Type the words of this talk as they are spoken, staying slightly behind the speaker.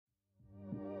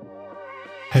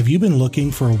Have you been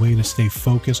looking for a way to stay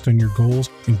focused on your goals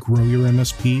and grow your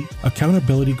MSP?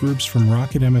 Accountability groups from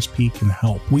Rocket MSP can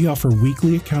help. We offer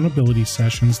weekly accountability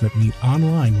sessions that meet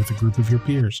online with a group of your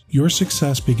peers. Your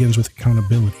success begins with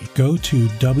accountability. Go to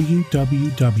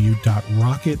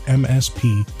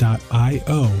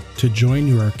www.rocketmsp.io to join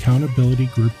your accountability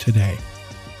group today.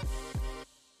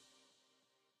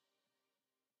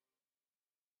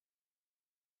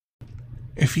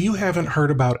 If you haven't heard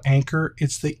about Anchor,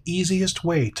 it's the easiest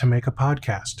way to make a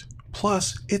podcast.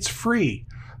 Plus, it's free.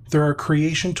 There are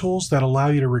creation tools that allow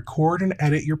you to record and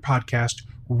edit your podcast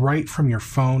right from your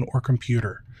phone or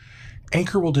computer.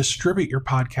 Anchor will distribute your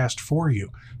podcast for you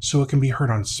so it can be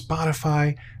heard on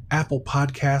Spotify, Apple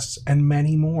Podcasts, and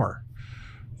many more.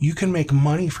 You can make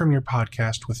money from your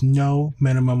podcast with no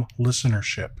minimum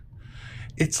listenership.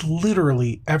 It's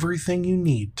literally everything you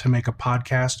need to make a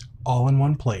podcast all in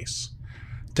one place.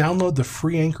 Download the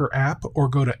free Anchor app or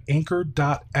go to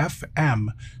anchor.fm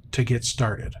to get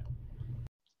started.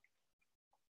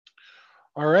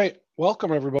 All right,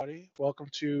 welcome everybody. Welcome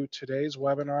to today's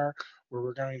webinar where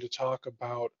we're going to talk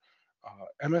about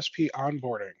MSP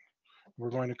onboarding.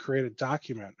 We're going to create a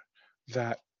document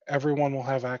that everyone will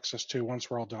have access to once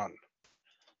we're all done.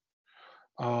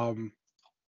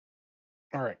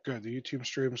 All right, good. The YouTube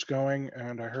stream's going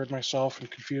and I heard myself and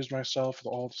confused myself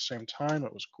all at the same time.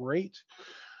 It was great.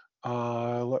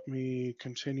 Let me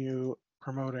continue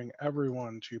promoting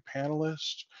everyone to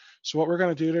panelists. So what we're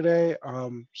going to do today,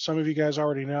 some of you guys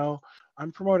already know,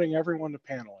 I'm promoting everyone to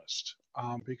panelist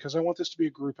because I want this to be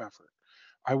a group effort.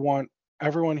 I want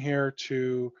everyone here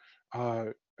to,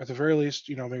 at the very least,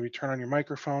 maybe turn on your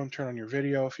microphone, turn on your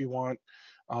video if you want.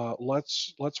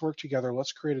 Let's work together.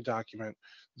 Let's create a document.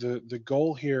 The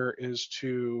goal here is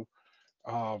to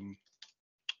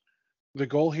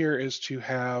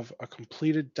have a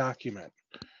completed document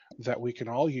that we can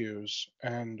all use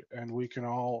and we can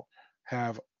all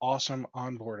have awesome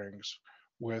onboardings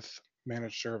with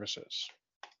managed services.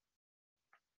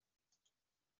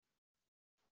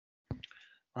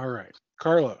 All right,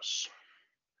 Carlos,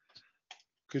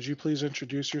 could you please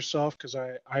introduce yourself? Because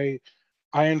I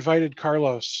invited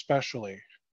Carlos specially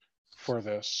for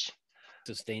this.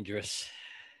 This is dangerous.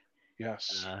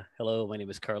 Yes. Hello, my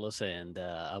name is Carlos, and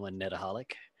I'm a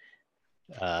netaholic.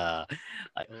 I'm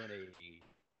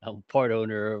part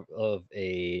owner of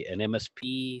an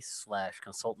MSP /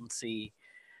 consultancy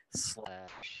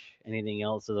 / anything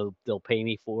else that they'll pay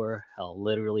me for. I'll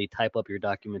literally type up your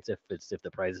documents if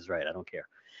the price is right. I don't care.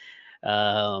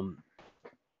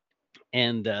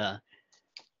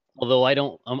 Although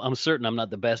I'm certain I'm not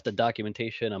the best at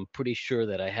documentation, I'm pretty sure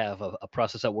that I have a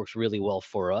process that works really well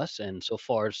for us. And so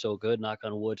far, so good. Knock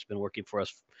on wood, it's been working for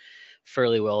us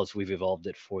fairly well as we've evolved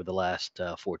it for the last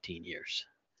 14 years.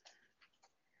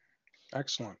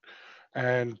 Excellent.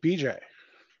 And BJ,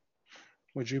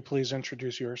 would you please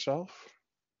introduce yourself?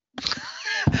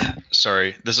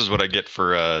 Sorry, this is what I get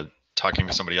for talking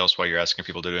to somebody else while you're asking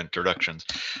people to do introductions.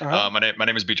 Uh-huh. My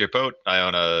name is BJ Pote. I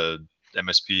own a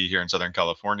MSP here in Southern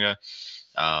California.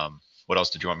 What else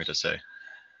did you want me to say?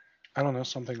 I don't know,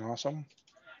 something awesome.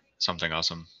 Something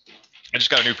awesome. I just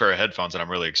got a new pair of headphones that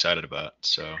I'm really excited about.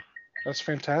 So that's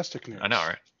fantastic news. I know,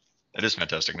 right? It is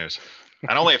fantastic news.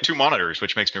 I only have 2 monitors,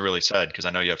 which makes me really sad because I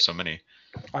know you have so many.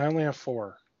 I only have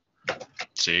 4.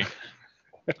 See,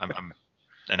 I'm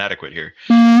inadequate here.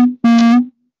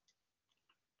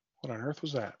 What on earth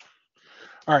was that?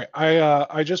 All right,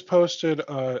 I just posted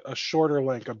a shorter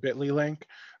link, a bit.ly link.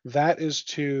 That is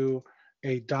to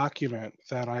a document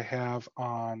that I have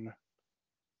on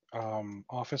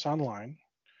Office Online.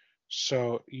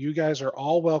 So you guys are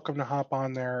all welcome to hop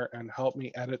on there and help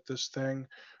me edit this thing.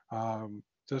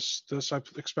 This I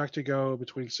expect to go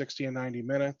between 60 and 90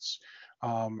 minutes,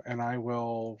 and I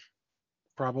will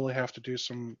probably have to do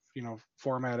some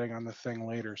formatting on the thing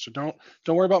later. So don't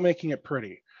worry about making it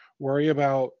pretty. Worry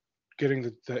about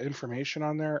getting the information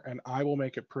on there, and I will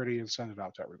make it pretty and send it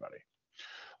out to everybody.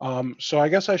 So I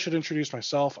guess I should introduce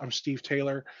myself. I'm Steve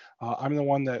Taylor. I'm the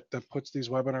one that puts these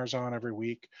webinars on every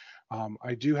week.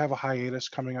 I do have a hiatus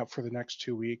coming up for the next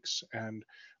 2 weeks, and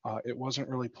it wasn't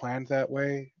really planned that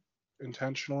way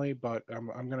intentionally, but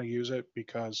I'm going to use it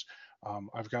because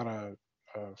I've got a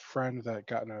friend that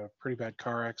got in a pretty bad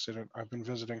car accident. I've been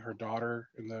visiting her daughter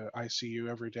in the ICU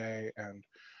every day, and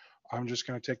I'm just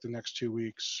going to take the next 2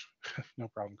 weeks. No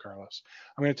problem, Carlos.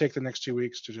 I'm going to take the next 2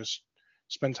 weeks to just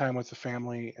spend time with the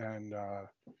family and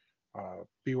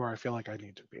be where I feel like I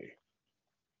need to be.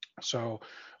 So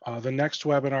the next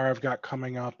webinar I've got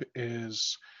coming up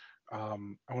is, I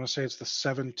want to say it's the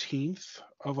 17th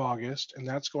of August, and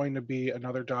that's going to be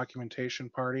another documentation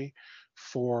party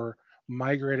for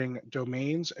migrating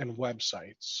domains and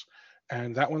websites.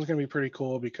 And that one's going to be pretty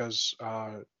cool because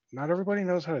not everybody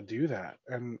knows how to do that.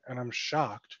 And I'm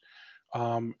shocked.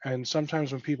 And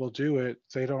sometimes when people do it,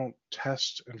 they don't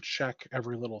test and check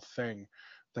every little thing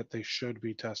that they should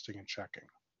be testing and checking.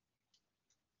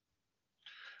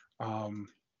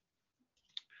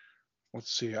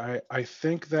 Let's see, I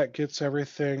think that gets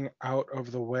everything out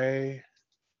of the way.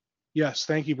 Yes,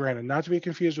 thank you, Brandon. Not to be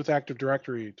confused with Active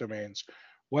Directory domains,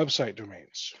 website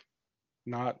domains,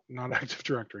 not Active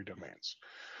Directory domains.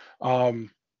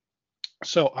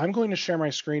 So I'm going to share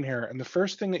my screen here, and the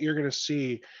first thing that you're going to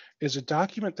see is a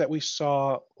document that we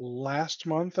saw last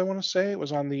month, I want to say. It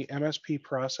was on the MSP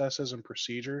Processes and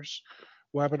Procedures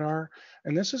webinar,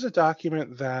 and this is a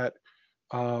document that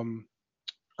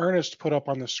Ernest put up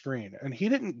on the screen, and he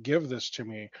didn't give this to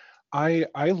me. I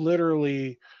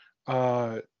literally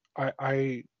I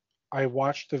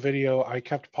watched the video, I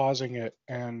kept pausing it,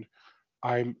 and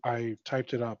I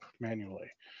typed it up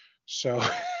manually. So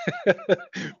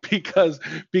because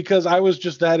I was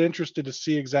just that interested to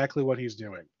see exactly what he's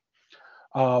doing.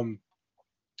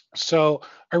 So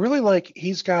I really like,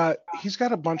 he's got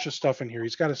a bunch of stuff in here.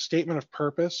 He's got a statement of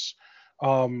purpose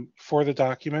for the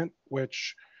document,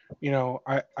 which, you know,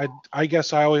 I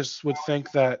guess I always would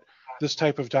think that this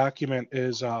type of document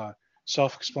is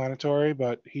self-explanatory,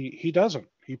 but he doesn't.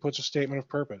 He puts a statement of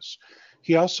purpose.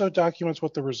 He also documents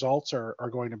what the results are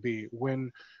going to be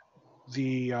when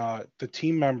the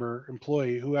team member,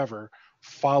 employee, whoever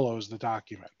follows the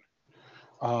document.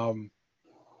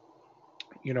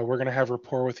 You know, we're going to have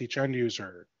rapport with each end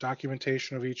user,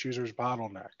 documentation of each user's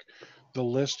bottleneck. The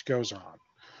list goes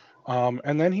on.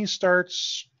 And then he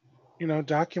starts, you know,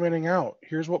 documenting out,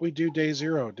 here's what we do day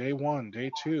 0, day 1,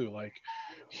 day 2. Like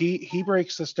he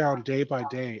breaks this down day by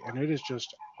day, and it is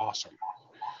just awesome.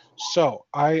 So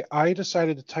I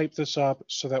decided to type this up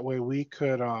so that way we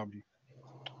could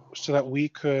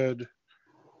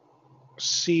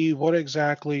see what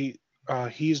exactly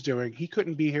he's doing. He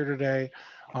couldn't be here today.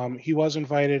 He was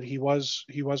invited. He was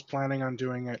planning on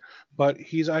doing it, but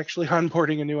he's actually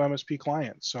onboarding a new MSP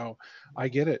client. So I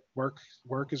get it. Work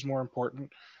is more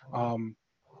important.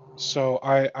 So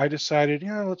I decided,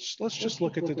 yeah, let's just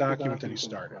look at the document that he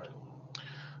started.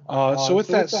 So with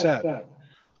that said,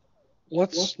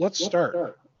 let's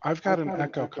start. I've got an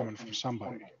echo coming from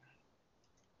somebody.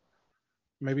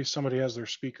 Maybe somebody has their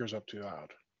speakers up too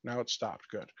loud. Now it stopped.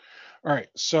 Good. All right.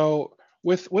 So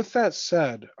with that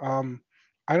said,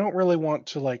 I don't really want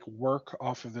to like work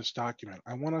off of this document.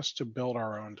 I want us to build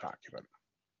our own document.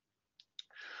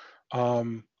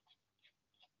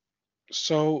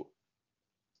 So,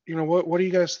 you know, what do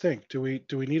you guys think? Do we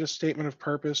need a statement of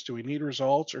purpose? Do we need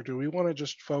results, or do we want to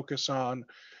just focus on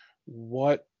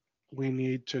what we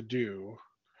need to do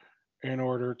in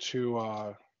order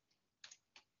to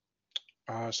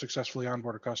successfully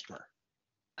onboard a customer?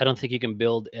 I don't think you can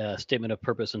build a statement of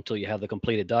purpose until you have the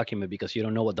completed document, because you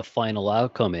don't know what the final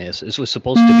outcome is. This was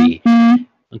supposed to be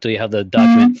until you have the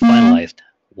document finalized.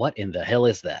 What in the hell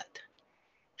is that?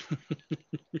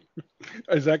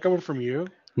 Is that coming from you?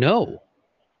 No.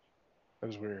 That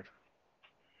is weird.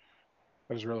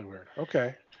 That is really weird.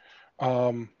 Okay.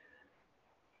 All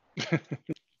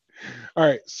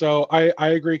right, so I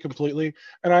agree completely.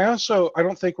 And I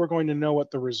don't think we're going to know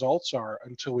what the results are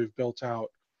until we've built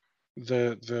out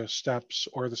the steps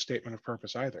or the statement of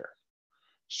purpose either.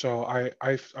 So I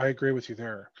agree with you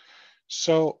there.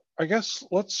 So I guess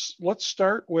let's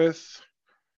start with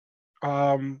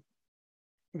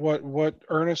what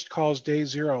Ernest calls day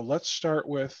 0. Let's start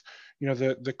with, you know,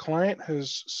 the client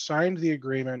has signed the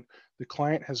agreement, the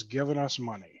client has given us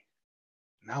money.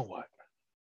 Now what?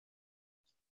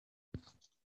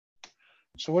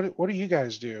 So what do you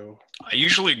guys do? I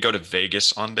usually go to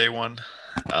Vegas on day 1.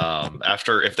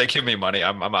 After, if they give me money,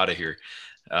 I'm out of here.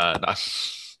 I'm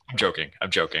joking. I'm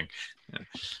joking.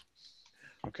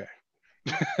 Okay.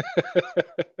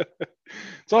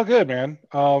 It's all good, man.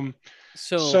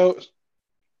 So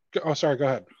oh, sorry, go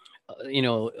ahead. You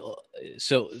know,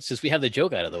 so since we have the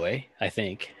joke out of the way, I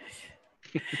think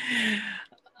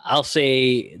I'll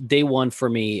say day 1 for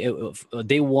me.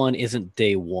 Day 1 isn't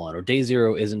day 1, or day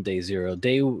 0 isn't day 0.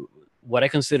 What I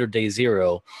consider day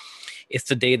 0 is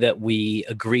the day that we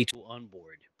agree to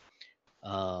onboard.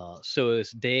 So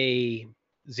it's day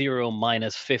 0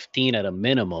 minus 15 at a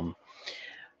minimum.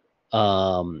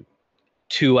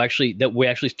 To actually that we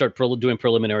actually start doing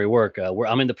preliminary work. Where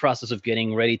I'm in the process of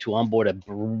getting ready to onboard a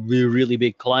really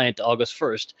big client August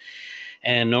 1st,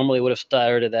 and normally would have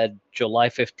started at July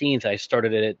 15th. I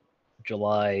started it at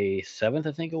July 7th,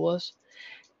 I think it was,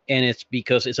 and it's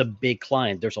because it's a big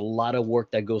client. There's a lot of work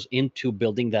that goes into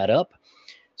building that up.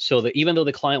 So that even though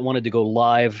the client wanted to go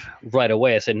live right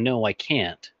away, I said, no, I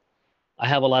can't. I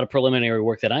have a lot of preliminary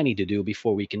work that I need to do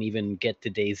before we can even get to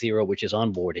day 0, which is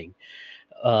onboarding.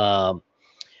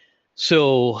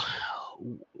 So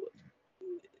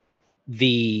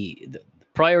the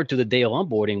prior to the day of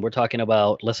onboarding, we're talking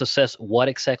about, let's assess what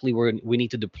exactly we need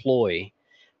to deploy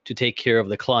to take care of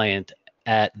the client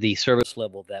at the service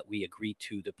level that we agreed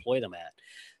to deploy them at.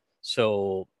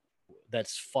 So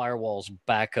that's firewalls,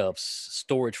 backups,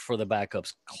 storage for the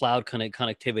backups, cloud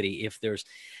connectivity. If there's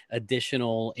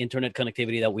additional internet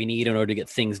connectivity that we need in order to get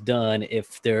things done,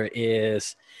 if there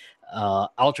is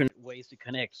alternate ways to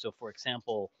connect. So for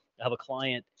example, I have a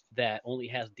client that only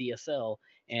has DSL,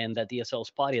 and that DSL is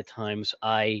spotty at times.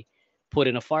 I put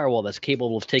in a firewall that's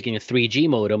capable of taking a 3G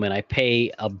modem, and I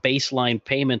pay a baseline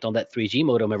payment on that 3G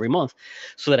modem every month,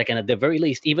 so that I can, at the very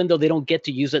least, even though they don't get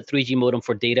to use that 3G modem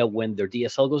for data when their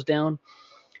DSL goes down,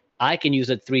 I can use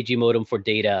that 3G modem for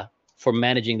data for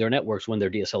managing their networks when their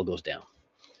DSL goes down.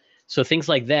 So things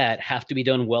like that have to be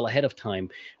done well ahead of time.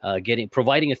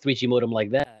 Providing a 3G modem like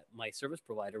that, my service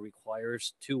provider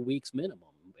requires 2 weeks minimum,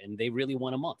 and they really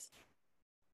want a month.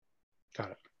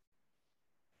 Got it.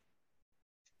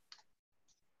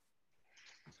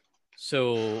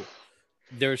 So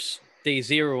there's day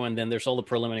 0, and then there's all the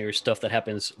preliminary stuff that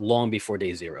happens long before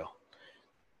day 0.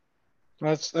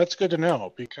 That's good to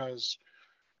know, because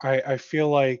I feel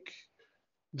like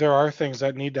there are things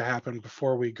that need to happen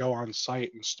before we go on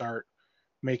site and start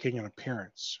making an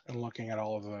appearance and looking at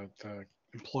all of the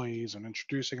employees and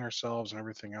introducing ourselves and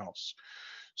everything else.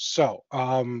 So,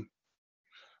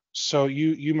 so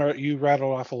you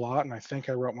rattled off a lot, and I think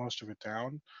I wrote most of it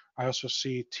down. I also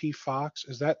see T Fox.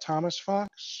 Is that Thomas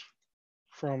Fox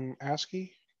from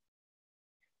ASCII?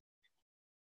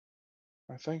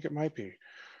 I think it might be.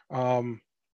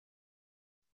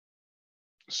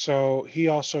 So he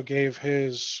also gave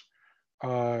his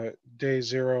day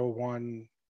 0, 1,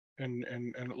 and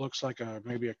it looks like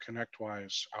maybe a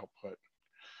ConnectWise output.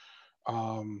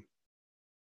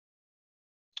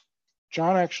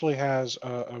 John actually has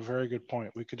a very good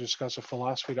point. We could discuss a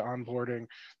philosophy to onboarding,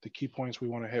 the key points we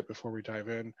want to hit before we dive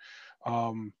in.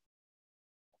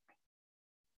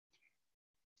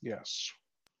 Yes,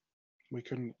 we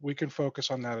can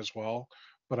focus on that as well,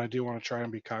 but I do want to try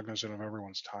and be cognizant of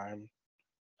everyone's time.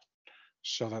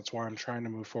 So that's why I'm trying to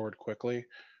move forward quickly,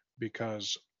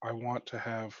 because I want to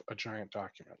have a giant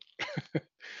document.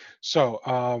 So,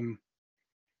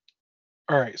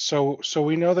 all right, so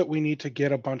we know that we need to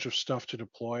get a bunch of stuff to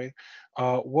deploy.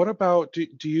 What about,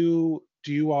 do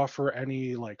you offer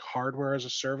any like hardware as a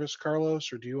service,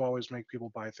 Carlos, or do you always make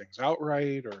people buy things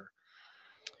outright? Or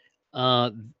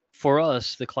For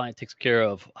us, the client takes care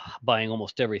of buying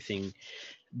almost everything.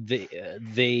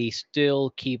 They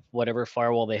still keep whatever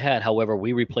firewall they had. However,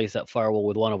 we replace that firewall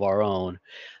with one of our own.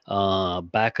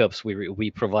 Backups, we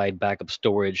provide backup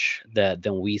storage that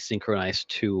then we synchronize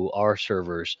to our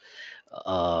servers.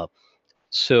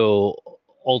 So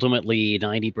ultimately,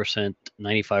 90%,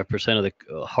 95% of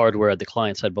the hardware at the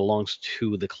client side belongs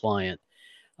to the client.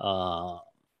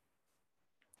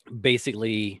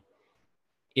 Basically,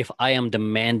 if I am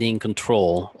demanding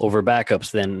control over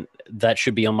backups, then that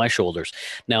should be on my shoulders.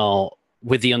 Now,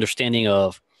 with the understanding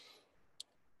of,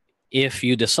 if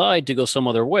you decide to go some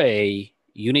other way,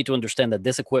 you need to understand that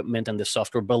this equipment and this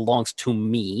software belongs to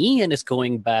me and is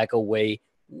going back away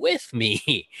with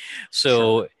me.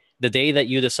 So sure. The day that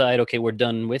you decide, okay, we're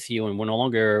done with you and we're no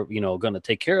longer, going to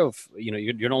take care of,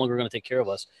 you're no longer going to take care of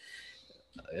us.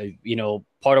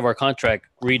 Part of our contract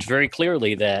reads very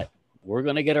clearly that we're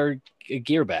going to get our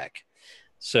gear back.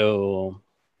 So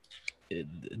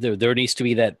there needs to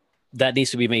be that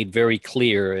needs to be made very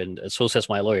clear. And so says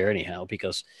my lawyer anyhow,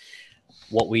 because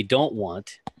what we don't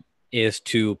want is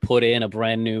to put in a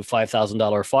brand new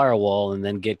 $5,000 firewall and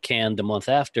then get canned a month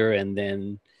after, and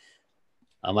then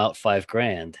I'm out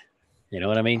 $5,000. You know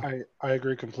what I mean? I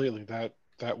agree completely. That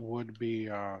would be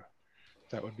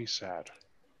sad.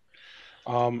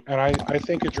 And I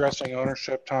think addressing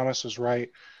ownership, Thomas is right,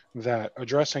 that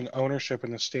addressing ownership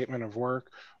in the statement of work,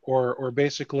 or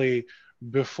basically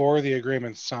before the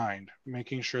agreement's signed,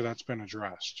 making sure that's been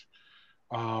addressed.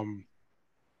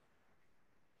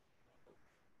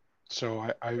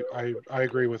 So I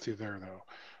agree with you there,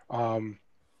 though.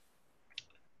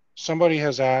 Somebody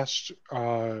has asked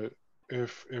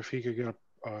if he could get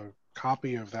a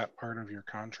copy of that part of your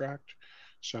contract.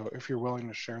 So if you're willing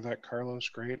to share that, Carlos,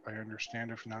 great. I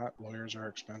understand. If not, lawyers are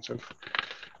expensive.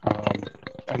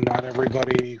 And not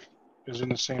everybody is in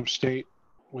the same state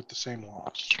with the same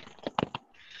laws.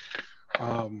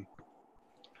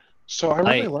 So I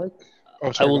really like. Oh,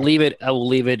 I sorry. will go ahead. leave it. I will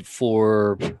leave it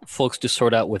for folks to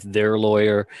sort out with their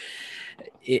lawyer.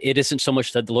 It isn't so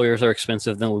much that the lawyers are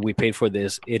expensive than what we paid for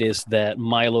this. It is that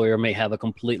my lawyer may have a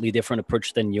completely different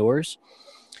approach than yours,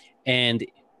 and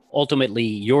ultimately,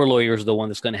 your lawyer is the one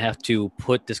that's going to have to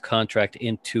put this contract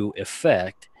into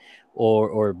effect,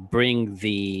 or bring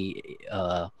the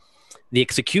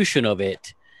execution of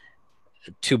it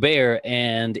to bear.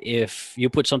 And if you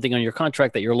put something on your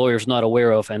contract that your lawyer's not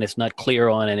aware of and it's not clear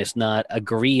on and it's not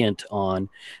agreeant on,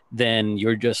 then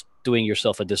you're just doing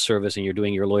yourself a disservice and you're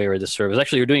doing your lawyer a disservice.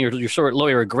 Actually, you're doing your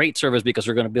lawyer a great service because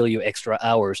they're going to bill you extra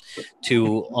hours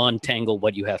to untangle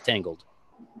what you have tangled.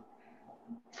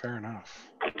 Fair enough.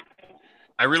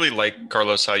 I really like,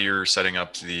 Carlos, how you're setting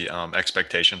up the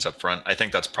expectations up front. I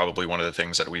think that's probably one of the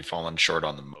things that we've fallen short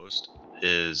on the most,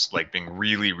 is like being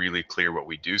really, really clear what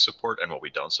we do support and what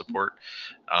we don't support.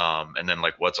 And then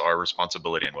like what's our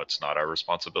responsibility and what's not our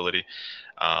responsibility.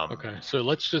 Okay, so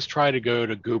let's just try to go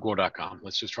to google.com.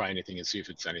 Let's just try anything and see if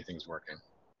anything's working.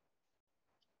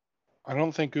 I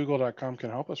don't think google.com can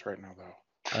help us right now,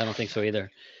 though. I don't think so either.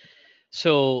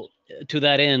 So to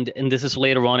that end, and this is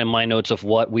later on in my notes of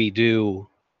what we do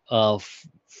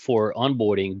for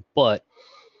onboarding, but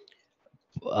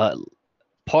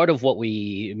part of what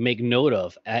we make note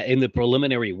of in the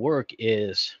preliminary work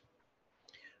is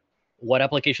what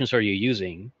applications are you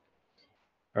using,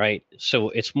 right? So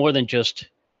it's more than just,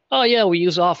 oh yeah, we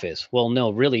use Office. Well,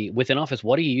 no, really, within Office,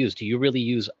 what do you use? Do you really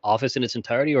use Office in its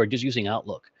entirety, or just using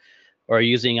Outlook? Or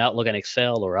using Outlook and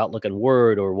Excel, or Outlook and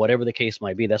Word, or whatever the case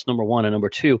might be? That's number one. And number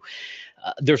two,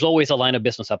 there's always a line of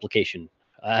business application.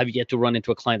 I've yet to run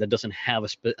into a client that doesn't have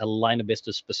a line of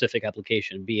business specific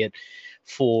application, be it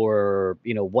for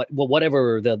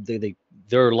whatever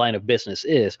their line of business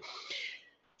is.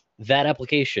 That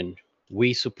application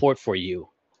we support for you,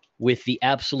 with the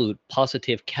absolute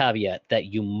positive caveat that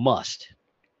you must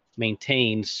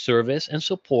maintain service and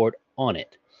support on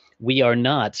it. We are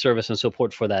not service and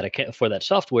support for that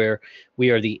software.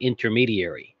 We are the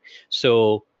intermediary.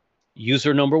 So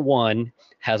user number one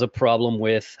has a problem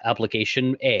with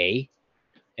application A,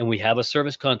 and we have a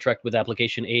service contract with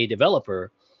application A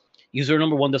developer. User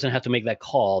number one doesn't have to make that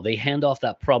call. They hand off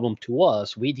that problem to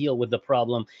us. We deal with the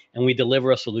problem and we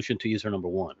deliver a solution to user number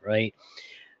one, right?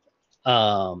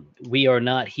 We are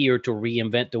not here to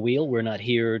reinvent the wheel. We're not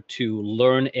here to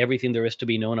learn everything there is to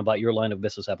be known about your line of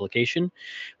business application.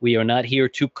 We are not here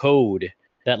to code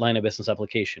that line of business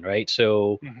application, right?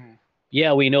 So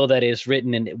yeah, we know that it's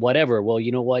written in whatever. Well,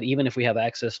 you know what? Even if we have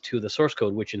access to the source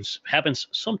code, which happens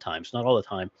sometimes, not all the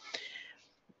time,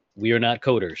 we are not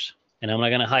coders. And I'm not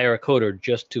going to hire a coder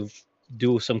just to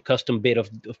do some custom bit of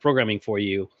programming for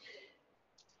you.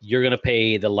 You're going to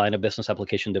pay the line of business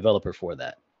application developer for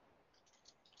that.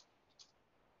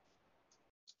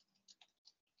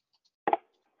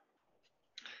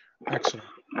 Excellent.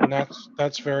 And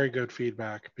that's very good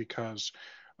feedback, because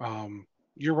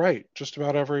you're right. Just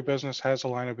about every business has a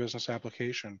line of business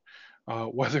application,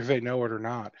 whether they know it or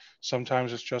not.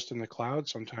 Sometimes it's just in the cloud.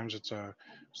 Sometimes it's a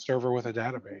server with a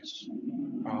database.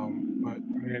 But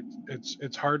I mean,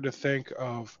 it's hard to think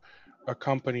of a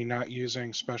company not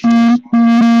using specialized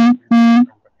software.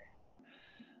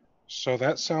 So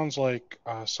that sounds like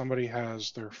somebody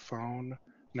has their phone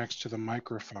next to the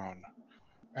microphone,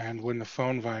 and when the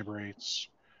phone vibrates,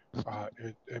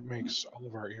 it makes all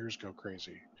of our ears go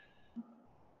crazy.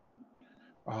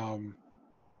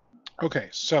 Okay,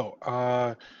 so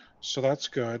that's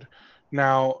good.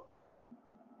 Now,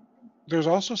 there's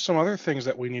also some other things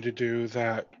that we need to do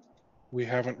that we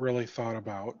haven't really thought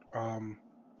about.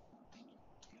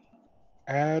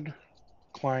 Add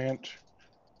client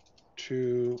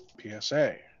to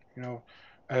PSA. You know,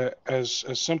 as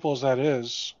simple as that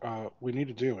is, we need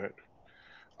to do it.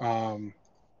 Can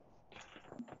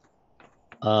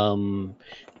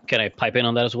I pipe in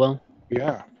on that as well?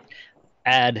 Yeah.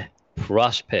 Add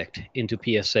prospect into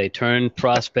PSA. Turn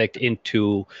prospect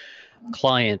into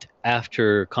client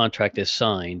after contract is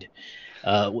signed.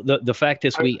 The fact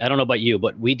is, I don't know about you,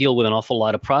 but we deal with an awful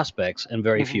lot of prospects and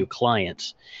very few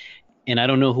clients. And I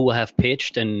don't know who have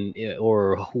pitched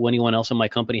or who anyone else in my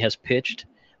company has pitched,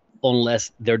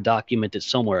 unless they're documented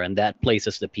somewhere, and that place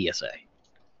is the PSA.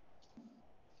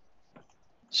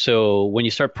 So when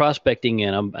you start prospecting,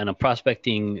 and I'm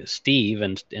prospecting Steve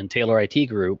and Taylor IT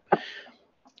Group,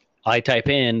 I type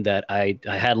in that I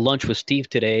had lunch with Steve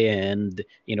today, and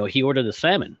he ordered a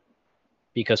salmon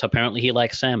because apparently he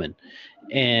likes salmon,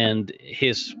 and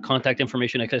his contact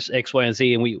information X, Y, and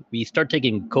Z, and we start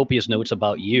taking copious notes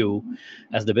about you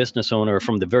as the business owner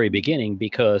from the very beginning,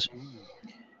 because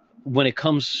when it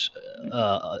comes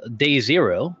day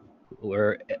zero,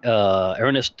 where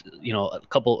Ernest,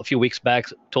 a few weeks back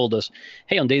told us,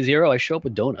 hey, on day 0, I show up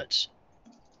with donuts,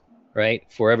 right,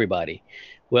 for everybody.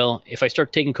 Well, if I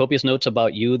start taking copious notes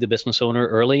about you, the business owner,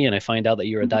 early, and I find out that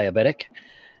you're a diabetic,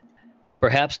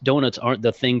 perhaps donuts aren't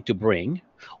the thing to bring.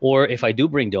 Or if I do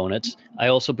bring donuts, I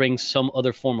also bring some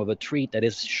other form of a treat that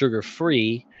is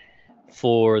sugar-free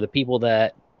for the people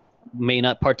that may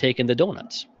not partake in the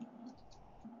donuts.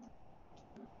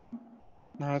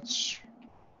 That's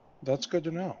good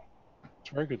to know. It's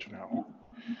very good to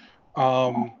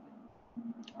know.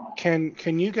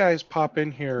 Can you guys pop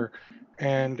in here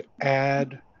and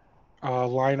add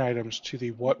line items to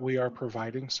the what we are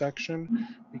providing section?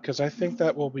 Because I think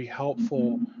that will be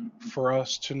helpful for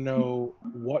us to know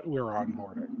what we're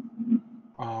onboarding.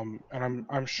 And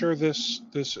I'm sure this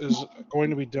is going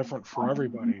to be different for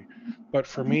everybody, but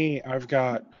for me, I've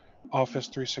got Office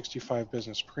 365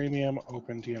 Business Premium,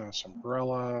 OpenDNS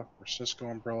Umbrella, or Cisco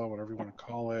Umbrella, whatever you want to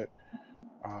call it,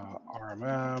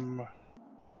 RMM,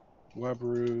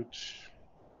 WebRoot,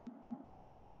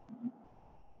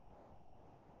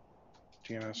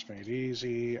 DNS Made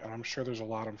Easy, and I'm sure there's a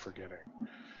lot I'm forgetting.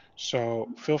 So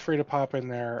feel free to pop in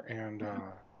there and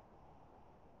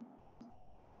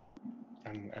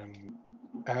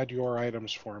add your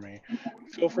items for me.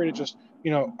 Feel free to just,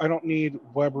 I don't need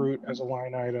WebRoot as a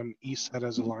line item, ESET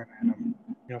as a line item.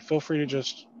 Feel free to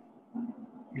just,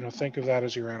 think of that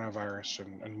as your antivirus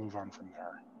and move on from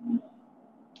there.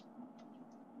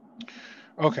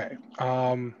 Okay.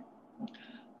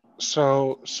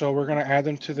 So we're going to add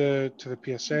them to the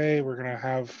PSA. We're going to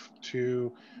have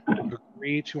to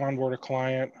agree to onboard a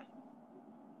client.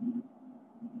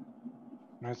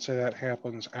 I'd say that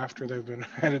happens after they've been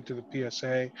added to the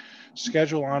PSA.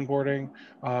 Schedule onboarding.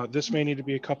 This may need to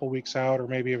be a couple weeks out or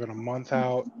maybe even a month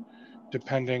out,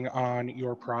 depending on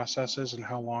your processes and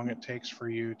how long it takes for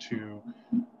you to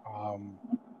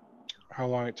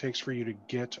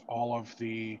get all of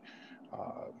the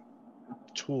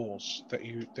tools that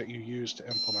you use to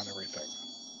implement everything.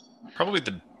 Probably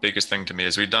the biggest thing to me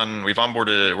is we're in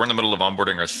the middle of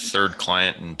onboarding our 3rd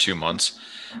client in 2 months.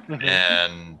 Mm-hmm.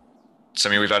 And so,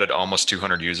 we've added almost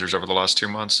 200 users over the last 2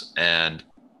 months, and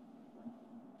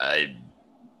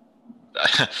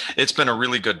it's been a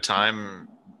really good time,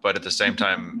 but at the same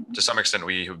time, to some extent,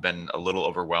 we have been a little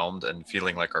overwhelmed and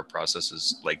feeling like our process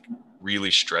is like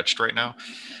really stretched right now.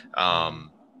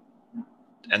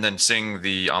 And then seeing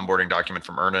the onboarding document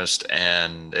from Ernest,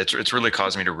 and it's really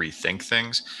caused me to rethink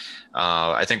things.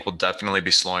 I think we'll definitely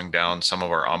be slowing down some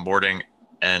of our onboarding,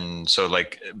 and so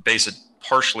base it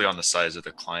partially on the size of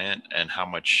the client and how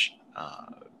much.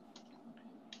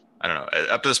 I don't know.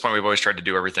 Up to this point, we've always tried to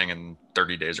do everything in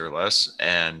 30 days or less,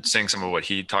 and seeing some of what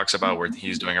he talks about, where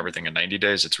he's doing everything in 90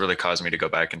 days, it's really caused me to go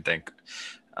back and think.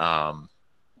 I'm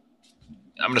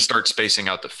going to start spacing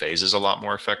out the phases a lot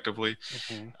more effectively.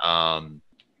 Mm-hmm.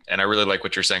 And I really like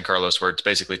what you're saying, Carlos, where it's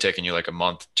basically taking you like a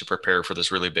month to prepare for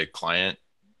this really big client,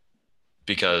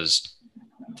 because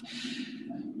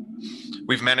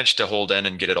we've managed to hold in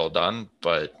and get it all done,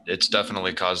 but it's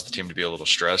definitely caused the team to be a little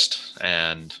stressed.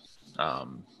 And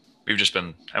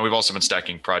we've also been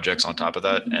stacking projects on top of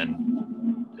that,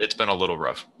 and it's been a little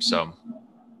rough. So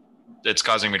it's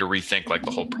causing me to rethink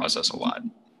the whole process a lot.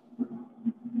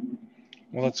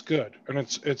 Well, that's good. And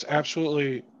it's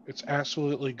absolutely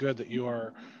good that you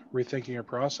are rethinking your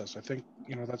process. I think,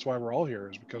 that's why we're all here,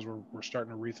 is because we're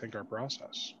starting to rethink our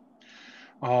process.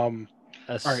 All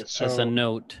right. So as a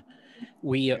note,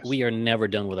 we are never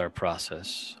done with our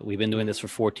process. We've been doing this for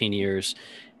 14 years.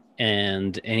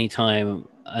 And anytime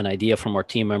an idea from our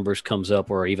team members comes up,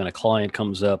 or even a client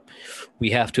comes up,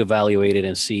 we have to evaluate it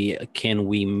and see, can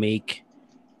we make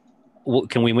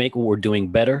what we're doing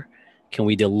better? Can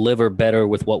we deliver better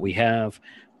with what we have?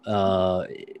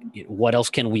 What else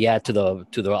can we add to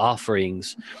the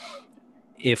offerings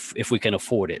if we can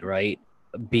afford it, right?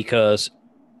 Because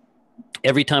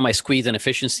every time I squeeze an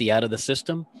efficiency out of the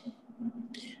system,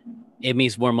 it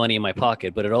means more money in my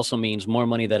pocket, but it also means more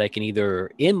money that I can either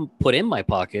put in my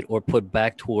pocket or put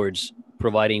back towards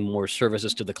providing more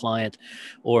services to the client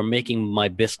or making my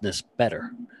business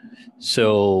better.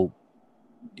 So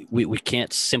we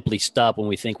can't simply stop when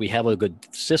we think we have a good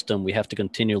system. We have to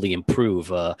continually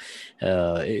improve.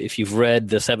 If you've read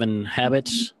The 7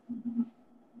 Habits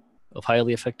of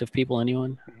Highly Effective People,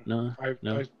 anyone? No?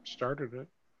 I started it.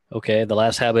 Okay, the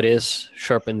last habit is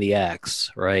sharpen the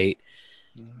axe, right?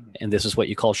 And this is what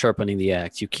you call sharpening the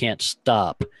axe. You can't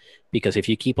stop, because if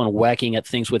you keep on whacking at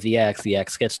things with the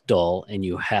axe gets dull, and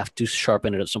you have to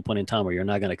sharpen it at some point in time, or you're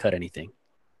not going to cut anything.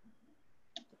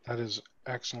 That is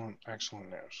excellent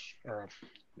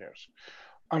news.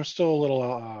 I'm still a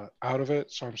little out of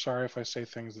it, so I'm sorry if I say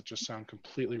things that just sound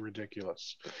completely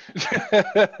ridiculous.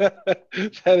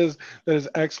 That is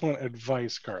excellent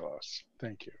advice, Carlos.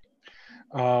 Thank you.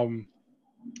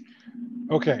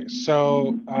 Okay,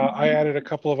 so I added a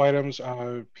couple of items.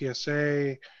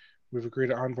 PSA, we've agreed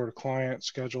to onboard a client,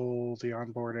 schedule the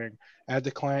onboarding, add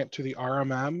the client to the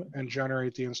RMM, and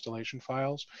generate the installation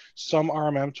files. Some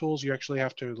RMM tools, you actually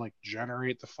have to like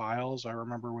generate the files. I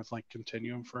remember with like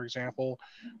Continuum, for example,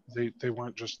 they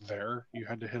weren't just there. You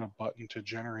had to hit a button to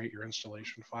generate your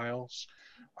installation files.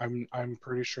 I'm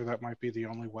pretty sure that might be the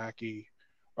only wacky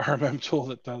RMM tool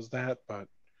that does that, but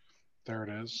there it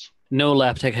is. No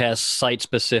laptop has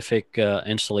site-specific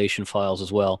installation files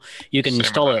as well. You can Same with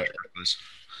install a Enterprise.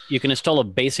 you can install a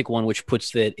basic one which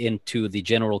puts it into the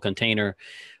general container,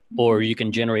 or you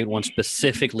can generate one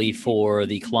specifically for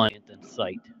the client and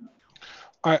site.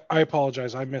 I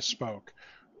apologize. I misspoke.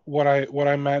 What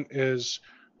I meant is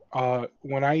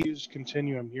when I used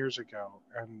Continuum years ago,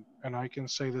 and I can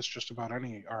say this just about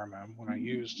any RMM, when I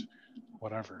used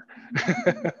whatever.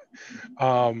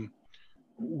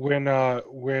 When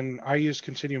I used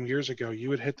Continuum years ago, you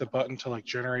would hit the button to like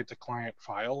generate the client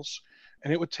files,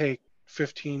 and it would take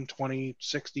 15, 20,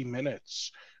 60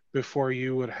 minutes before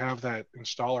you would have that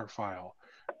installer file,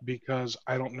 because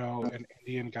I don't know, an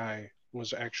Indian guy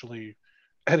was actually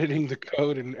editing the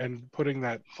code and putting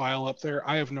that file up there.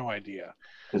 I have no idea.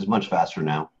 It's much faster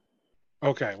now.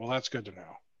 Okay, well, that's good to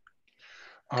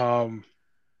know.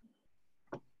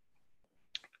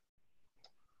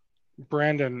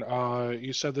 Brandon,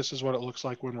 you said this is what it looks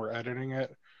like when we're editing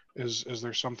it. Is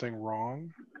there something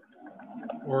wrong,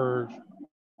 or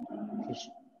just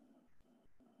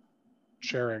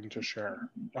sharing to share?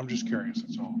 I'm just curious.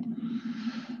 That's all.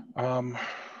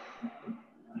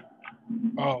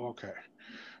 Oh, okay.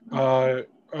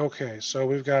 Okay, so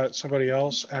we've got somebody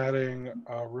else adding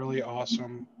a really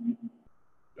awesome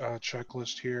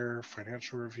checklist here: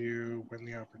 financial review, win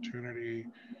the opportunity,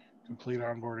 complete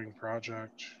onboarding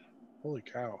project. Holy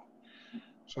cow.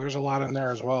 So there's a lot in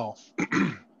there as well.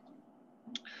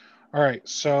 All right,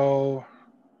 so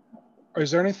is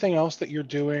there anything else that you're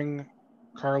doing,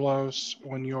 Carlos,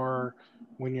 when you're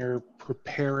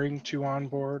preparing to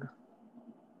onboard?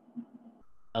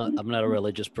 I'm not a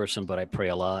religious person, but I pray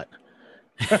a lot.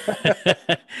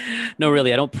 No,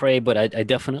 really, I don't pray, but I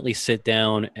definitely sit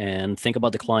down and think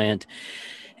about the client.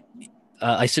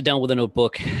 I sit down with a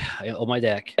notebook on my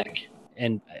deck,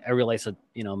 and I realize that,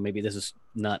 maybe this is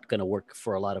not going to work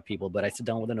for a lot of people, but I sit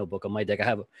down with a notebook on my deck. I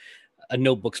have a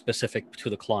notebook specific to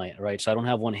the client, right? So I don't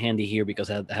have one handy here because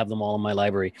I have them all in my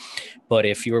library. But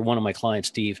if you're one of my clients,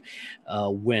 Steve,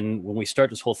 when we start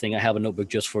this whole thing, I have a notebook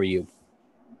just for you.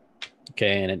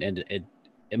 Okay, and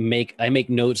I make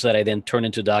notes that I then turn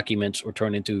into documents or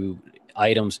turn into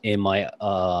items in my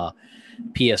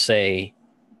PSA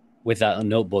with that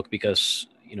notebook, because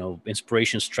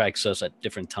inspiration strikes us at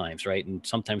different times, right? And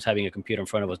sometimes having a computer in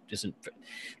front of us isn't.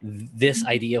 This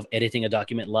idea of editing a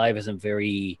document live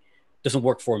doesn't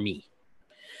work for me.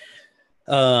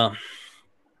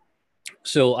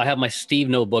 So I have my Steve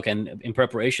notebook, and in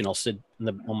preparation, I'll sit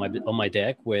on my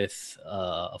deck with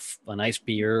a nice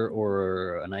beer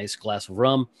or a nice glass of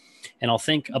rum, and I'll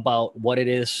think about what it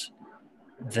is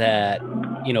that,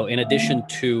 in addition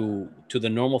to the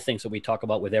normal things that we talk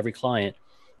about with every client,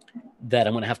 that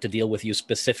I'm going to have to deal with you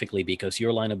specifically, because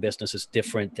your line of business is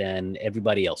different than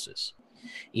everybody else's.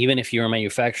 Even if you're a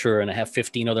manufacturer and I have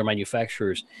 15 other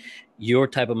manufacturers, your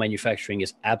type of manufacturing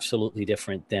is absolutely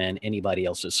different than anybody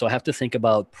else's. So I have to think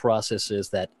about processes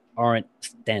that aren't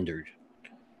standard.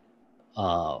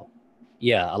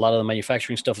 Yeah, a lot of the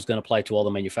manufacturing stuff is going to apply to all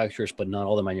the manufacturers, but not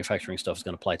all the manufacturing stuff is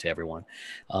going to apply to everyone.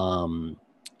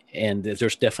 And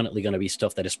there's definitely going to be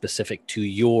stuff that is specific to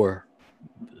your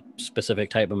specific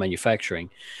type of manufacturing.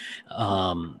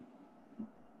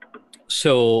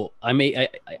 So I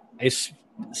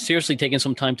seriously taking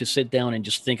some time to sit down and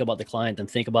just think about the client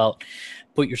and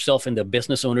put yourself in the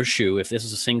business owner's shoe. If this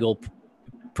is a single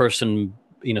person,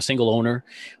 single owner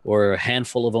or a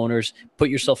handful of owners, put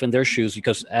yourself in their shoes,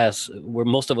 because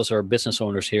most of us are business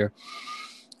owners here.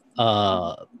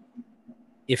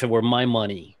 If it were my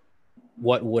money,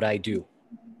 what would I do?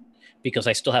 Because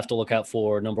I still have to look out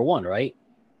for number one, right?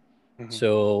 Mm-hmm.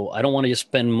 So I don't want to just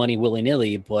spend money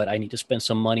willy-nilly, but I need to spend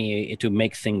some money to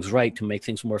make things right, to make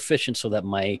things more efficient, so that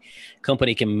my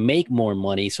company can make more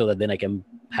money, so that then I can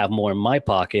have more in my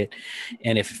pocket.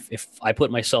 And if I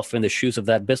put myself in the shoes of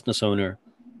that business owner,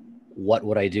 what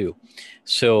would I do?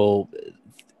 So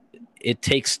it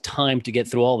takes time to get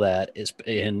through all that.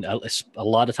 And a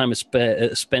lot of time is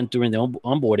spent during the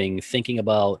onboarding thinking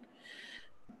about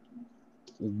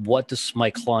what does my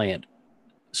client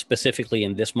specifically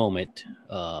in this moment,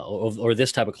 or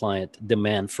this type of client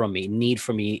demand from me, need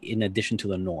from me in addition to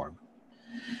the norm.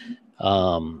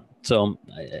 So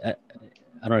I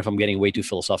don't know if I'm getting way too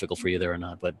philosophical for you there or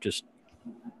not, but just.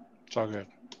 It's all good.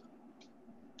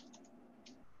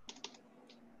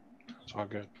 It's all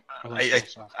good.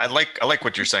 I like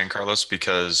what you're saying, Carlos,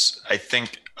 because I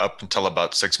think up until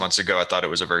about 6 months ago, I thought it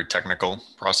was a very technical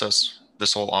process,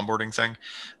 this whole onboarding thing.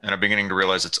 And I'm beginning to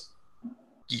realize it's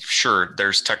sure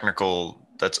there's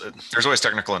always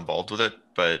technical involved with it,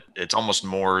 but it's almost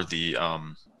more it's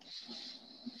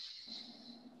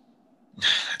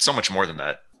so much more than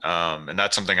that. And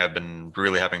that's something I've been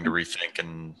really having to rethink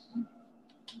and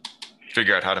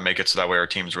figure out how to make it so that way our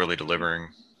team's really delivering.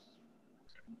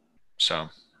 So.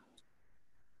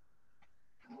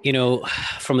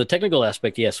 From the technical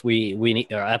aspect, yes, we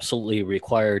are absolutely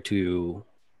required to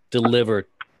deliver,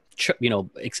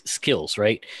 skills,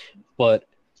 right? But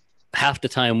half the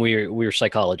time we're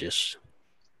psychologists.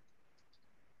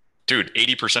 Dude,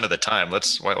 80% of the time.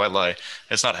 Why lie?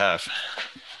 It's not half.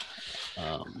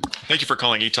 Thank you for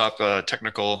calling ETOP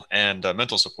technical and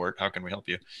mental support. How can we help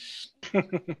you?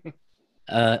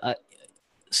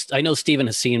 I know Steven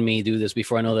has seen me do this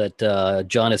before. I know that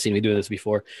John has seen me do this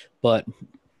before, but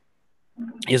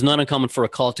it's not uncommon for a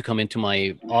call to come into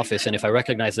my office, and if I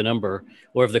recognize the number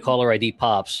or if the caller ID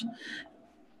pops,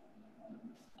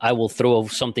 I will throw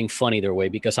something funny their way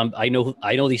because I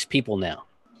know these people now.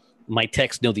 My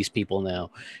techs know these people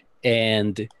now,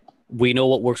 and we know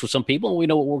what works with some people and we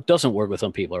know what doesn't work with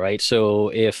some people, right? So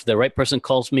if the right person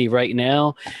calls me right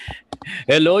now,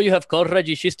 hello, you have called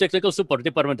Rajish's technical support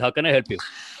department. How can I help you?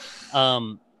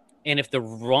 And if the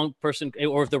wrong person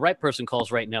or if the right person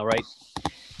calls right now, right?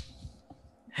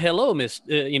 Hello,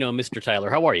 Mr. Tyler.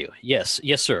 How are you? Yes,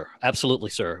 sir. Absolutely,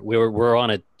 sir. We're on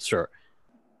it, sir.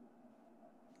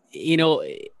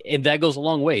 And that goes a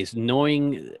long ways.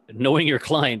 Knowing your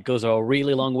client goes a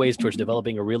really long ways towards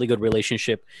developing a really good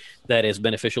relationship that is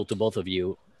beneficial to both of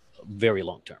you, very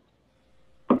long term.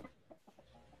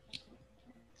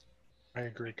 I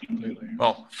agree completely.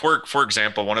 Well, for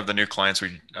example, one of the new clients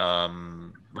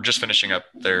we're just finishing up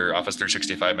their Office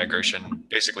 365 migration,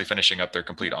 basically finishing up their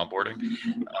complete onboarding.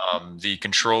 The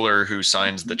controller who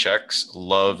signs the checks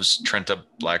loves Trenta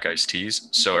Black Iced Teas,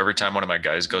 so every time one of my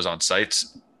guys goes on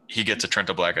sites, he gets a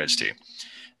Trenta Black Iced Tea.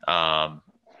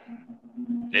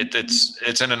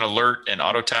 It's in an alert and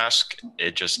auto task.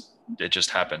 It just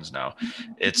happens now.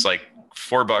 It's like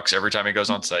 $4 every time he goes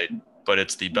on site, but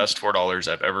it's the best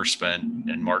 $4 I've ever spent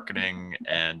in marketing.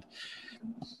 And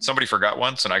somebody forgot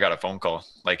once, and I got a phone call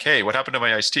like, "Hey, what happened to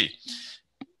my iced tea?"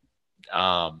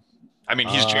 I mean,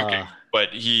 he's joking, but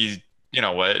he, you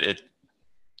know what?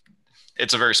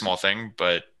 It's a very small thing,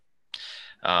 but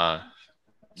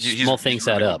small things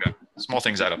add up. Small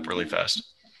things add up really fast.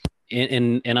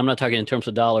 And I'm not talking in terms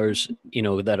of dollars,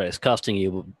 that is costing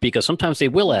you, because sometimes they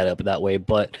will add up that way,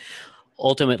 but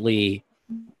ultimately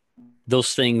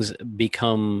those things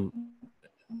become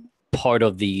part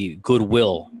of the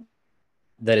goodwill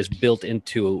that is built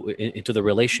into the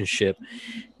relationship.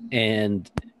 And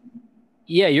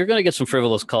yeah, you're going to get some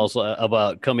frivolous calls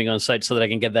about coming on site so that I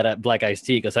can get that black iced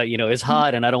tea because it's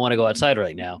hot and I don't want to go outside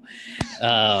right now.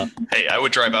 Hey, I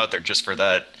would drive out there just for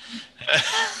that.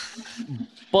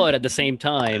 But at the same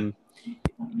time,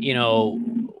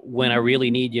 when I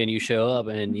really need you and you show up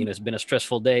and, it's been a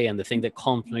stressful day and the thing that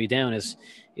calms me down is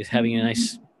having a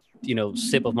nice,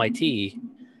 sip of my tea.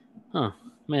 Huh,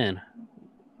 man,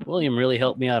 William really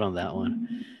helped me out on that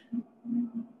one.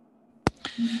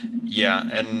 Yeah.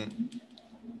 And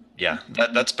yeah,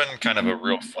 that's been kind of a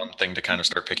real fun thing to kind of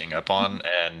start picking up on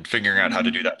and figuring out how to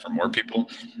do that for more people.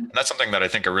 And that's something that I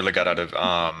think I really got out of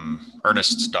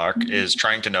Ernest's doc is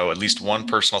trying to know at least one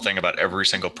personal thing about every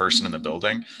single person in the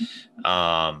building.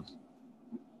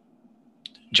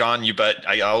 John, you bet.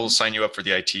 I'll sign you up for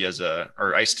the iced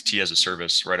tea as a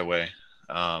service right away.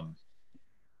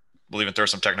 We'll even throw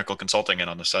some technical consulting in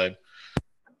on the side.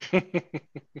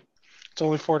 It's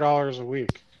only $4 a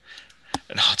week.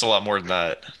 No, it's a lot more than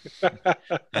that.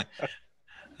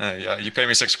 Yeah, you pay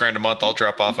me $6,000 a month. I'll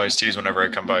drop off iced teas whenever I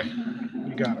come by.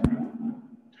 You got it.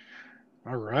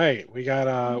 All right, we got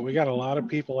a lot of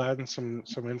people adding some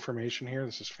information here.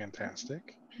 This is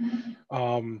fantastic.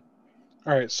 All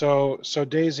right, so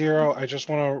day 0. I just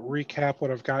want to recap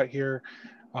what I've got here.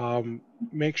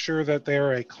 Make sure that they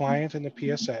are a client in the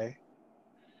PSA.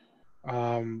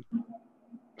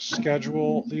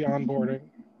 Schedule the onboarding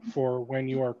for when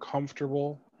you are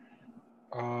comfortable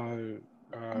doing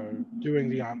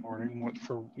the onboarding.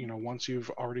 Once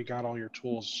you've already got all your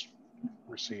tools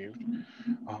received,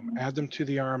 add them to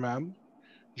the RMM.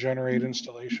 generate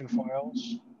installation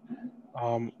files.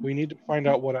 We need to find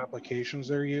out what applications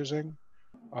they're using.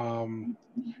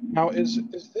 Now, is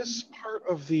this part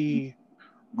of the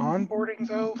onboarding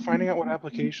though? Finding out what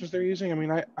applications they're using? I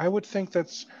mean, I would think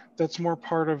that's more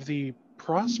part of the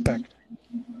prospect.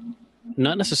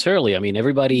 Not necessarily. I mean,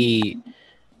 everybody's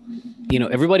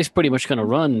pretty much going to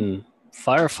run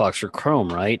Firefox or Chrome,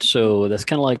 right? So that's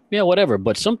kind of like, yeah, whatever.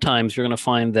 But sometimes you're going to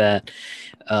find that,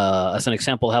 as an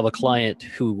example, have a client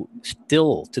who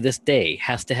still to this day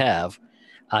has to have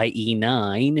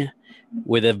IE9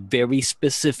 with a very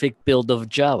specific build of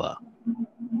Java.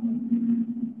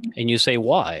 And you say,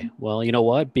 why? Well, you know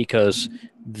what? Because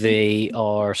they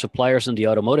are suppliers in the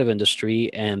automotive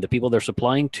industry, and the people they're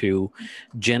supplying to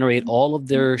generate all of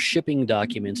their shipping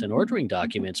documents and ordering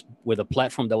documents with a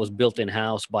platform that was built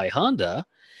in-house by Honda.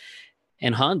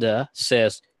 And Honda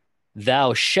says,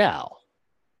 thou shall.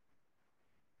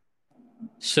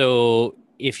 So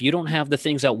if you don't have the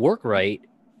things that work right,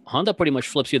 Honda pretty much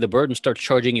flips you the bird and starts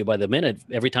charging you by the minute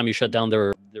every time you shut down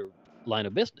their line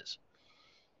of business.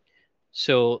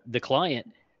 So the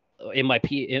client in my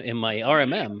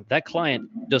RMM, that client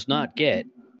does not get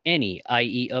any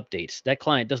IE updates. That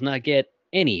client does not get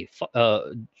any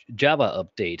Java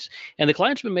updates. And the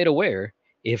client's been made aware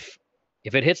if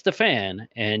it hits the fan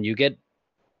and you get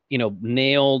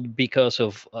nailed because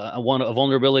of a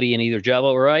vulnerability in either Java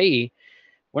or IE,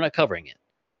 we're not covering it.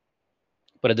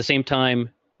 But at the same time,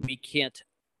 we can't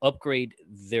upgrade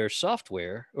their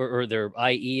software or their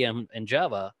IE and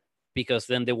Java, because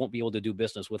then they won't be able to do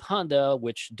business with Honda,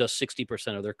 which does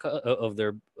 60%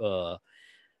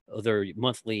 of their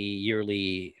monthly,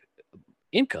 yearly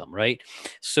income, right?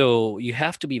 So you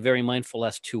have to be very mindful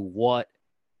as to what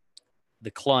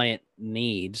the client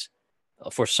needs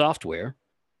for software,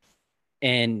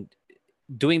 and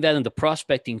doing that in the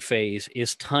prospecting phase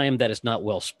is time that is not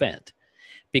well spent,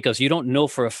 because you don't know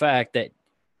for a fact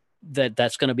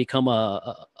that's going to become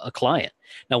a client.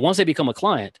 Now, once they become a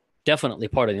client, definitely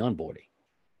part of the onboarding,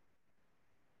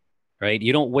 right?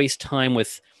 You don't waste time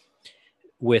with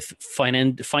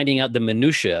finding out the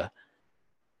minutia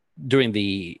during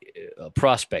the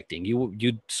prospecting.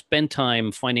 You spend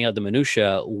time finding out the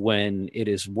minutia when it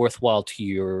is worthwhile to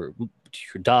your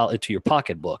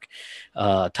pocketbook.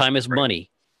 Time is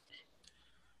money.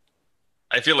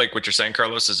 I feel like what you're saying,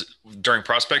 Carlos, is during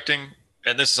prospecting,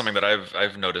 and this is something that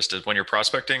I've noticed, is when you're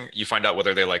prospecting, you find out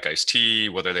whether they like iced tea,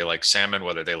 whether they like salmon,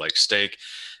 whether they like steak.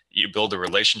 You build a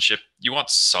relationship. You want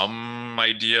some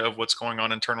idea of what's going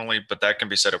on internally, but that can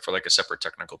be set up for like a separate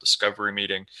technical discovery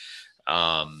meeting.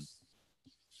 Yeah,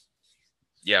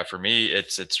 for me,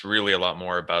 it's really a lot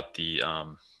more about the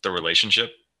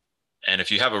relationship. And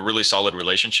if you have a really solid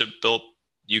relationship built,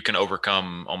 you can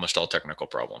overcome almost all technical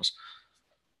problems.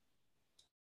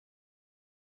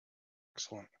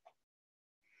 Excellent.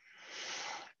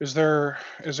 Is there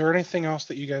anything else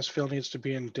that you guys feel needs to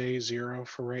be in day 0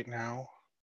 for right now?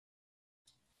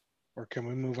 Or can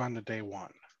we move on to day 1? I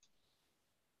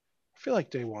feel like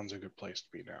day 1's a good place to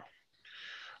be now.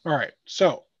 All right.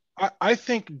 So I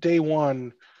think day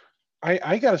 1,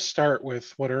 I got to start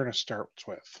with what Ernest starts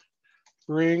with.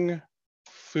 Bring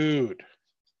food.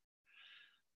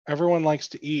 Everyone likes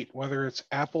to eat, whether it's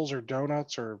apples or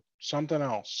donuts or something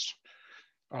else.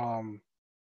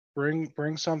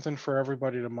 Bring something for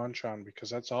everybody to munch on, because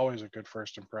that's always a good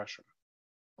first impression.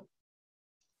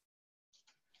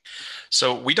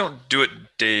 So we don't do it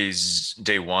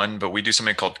day 1, but we do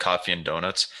something called coffee and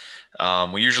donuts.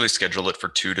 We usually schedule it for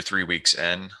 2 to 3 weeks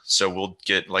in. So we'll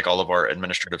get like all of our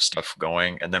administrative stuff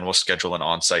going, and then we'll schedule an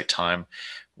on-site time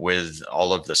with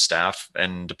all of the staff.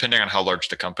 And depending on how large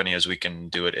the company is, we can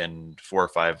do it in 4 or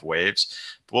 5 waves.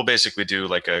 But we'll basically do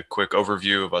like a quick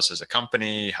overview of us as a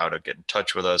company, how to get in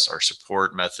touch with us, our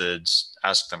support methods,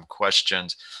 ask them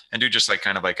questions, and do just like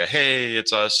kind of like a, hey,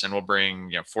 it's us. And we'll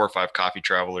bring, 4 or 5 coffee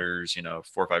travelers, 4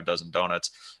 or 5 dozen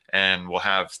donuts. And we'll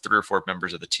have 3 or 4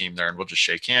 members of the team there, and we'll just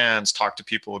shake hands, talk to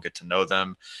people, get to know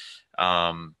them,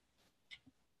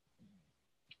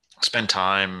 spend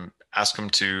time, ask them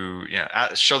to,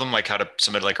 show them like how to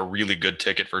submit like a really good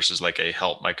ticket versus like a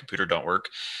help, my computer don't work.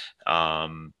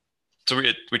 So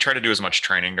we try to do as much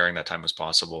training during that time as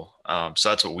possible. So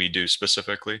that's what we do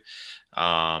specifically.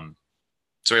 So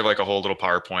we have like a whole little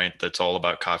PowerPoint that's all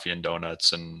about coffee and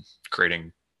donuts and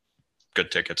creating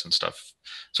good tickets and stuff.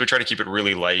 So we try to keep it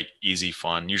really light, easy,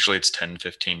 fun. Usually it's 10,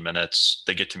 15 minutes.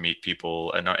 They get to meet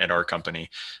people in our company.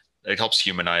 It helps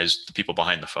humanize the people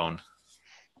behind the phone.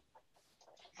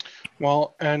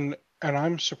 Well, and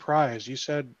I'm surprised. You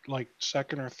said like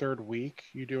 2nd or 3rd week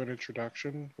you do an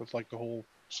introduction with like the whole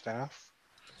staff?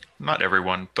 Not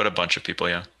everyone, but a bunch of people,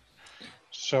 yeah.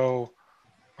 So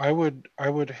I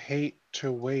would hate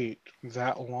to wait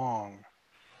that long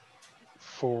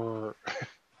for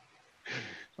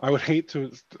I would hate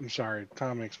to, I'm sorry,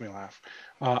 Tom makes me laugh.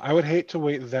 I would hate to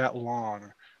wait that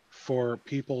long for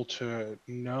people to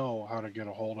know how to get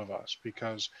a hold of us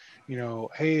because,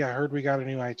 hey, I heard we got a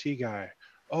new IT guy.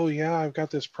 Oh yeah, I've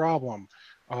got this problem.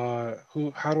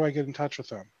 How do I get in touch with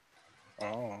them?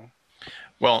 Oh,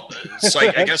 Well, so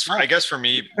I that's guess not. for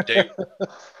me,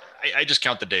 I just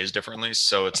count the days differently.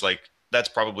 So it's like that's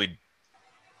probably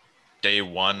day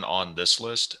one on this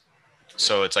list.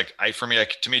 So it's like for me,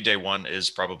 to me, day one is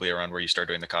probably around where you start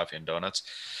doing the coffee and donuts,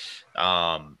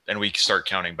 and we start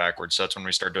counting backwards. So that's when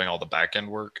we start doing all the back end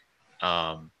work.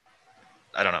 I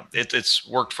don't know. It's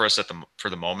worked for us for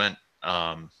the moment.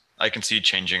 I can see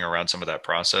changing around some of that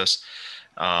process,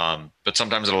 but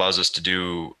sometimes it allows us to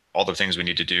do all the things we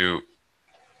need to do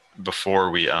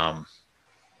before we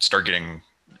start getting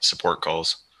support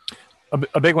calls.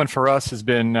 A big one for us has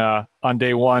been on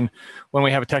day one when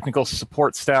we have a technical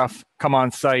support staff come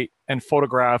on site and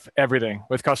photograph everything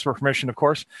with customer permission, of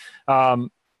course.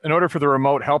 In order for the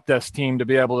remote help desk team to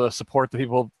be able to support the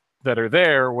people that are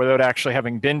there without actually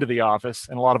having been to the office,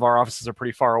 and a lot of our offices are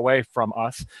pretty far away from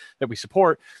us that we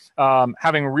support,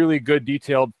 having really good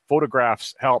detailed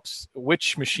photographs helps.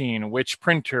 Which machine, which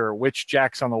printer, which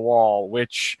jacks on the wall,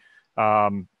 which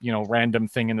random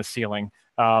thing in the ceiling.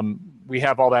 We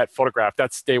have all that photographed.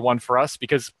 That's day one for us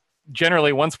because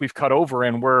generally once we've cut over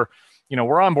and we're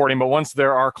onboarding, but once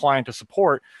they're our client to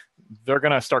support, they're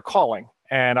going to start calling.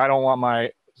 And I don't want my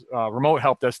remote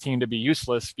help desk team to be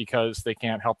useless because they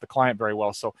can't help the client very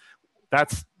well. So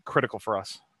that's critical for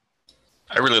us.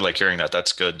 I really like hearing that.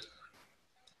 That's good.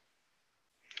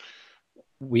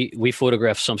 We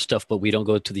photograph some stuff, but we don't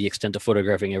go to the extent of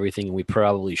photographing everything, and we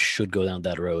probably should go down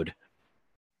that road.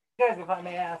 Guys, if I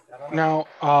may ask, I don't know.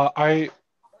 Now,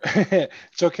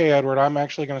 it's okay, Edward. I'm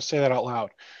actually going to say that out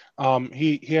loud.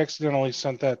 He accidentally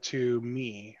sent that to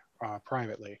me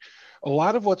privately. A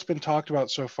lot of what's been talked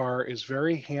about so far is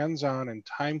very hands-on and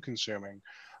time-consuming.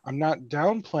 I'm not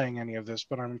downplaying any of this,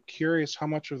 but I'm curious how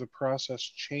much of the process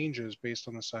changes based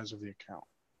on the size of the account.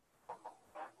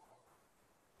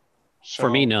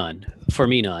 For me,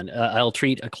 none. I'll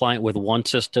treat a client with one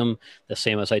system the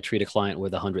same as I treat a client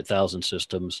with 100,000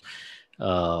 systems.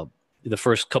 The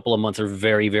first couple of months are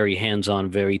very, very hands-on,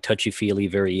 very touchy-feely,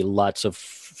 very lots of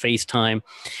FaceTime.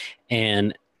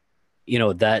 And,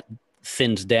 that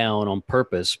thins down on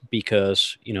purpose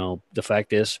because, the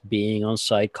fact is being on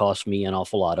site costs me an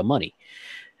awful lot of money.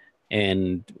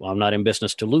 And I'm not in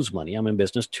business to lose money. I'm in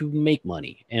business to make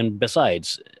money. And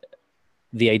besides,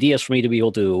 the idea is for me to be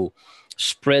able to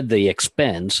spread the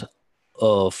expense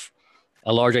of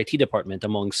a large IT department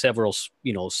among several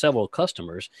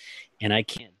customers. And I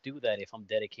can't do that if I'm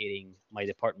dedicating my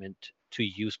department to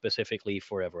you specifically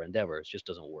forever and ever. It just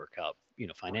doesn't work out,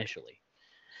 financially.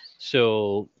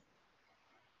 So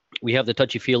we have the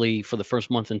touchy-feely for the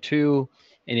first month and two,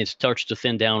 and it starts to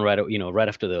thin down right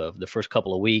after the first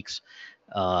couple of weeks.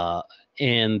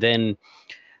 And then,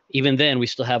 even then, we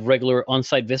still have regular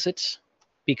on-site visits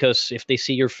because if they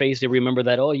see your face, they remember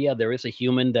that, oh yeah, there is a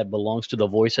human that belongs to the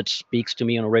voice that speaks to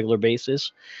me on a regular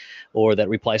basis or that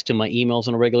replies to my emails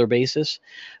on a regular basis.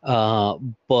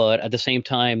 But at the same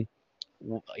time,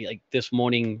 like this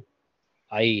morning,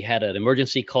 I had an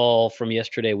emergency call from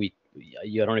yesterday. I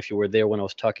don't know if you were there when I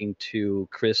was talking to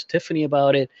Chris Tiffany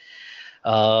about it,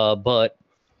 but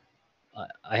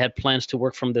I had plans to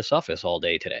work from this office all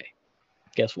day today.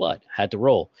 Guess what? Had to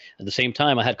roll. At the same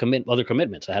time, I had other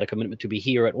commitments. I had a commitment to be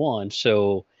here at 1.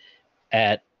 So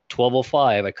at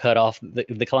 12:05, I cut off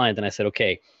the client and I said,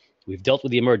 okay, we've dealt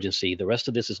with the emergency. The rest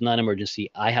of this is not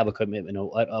emergency. I have a commitment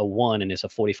at 1 and it's a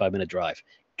 45-minute drive.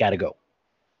 Got to go.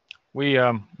 We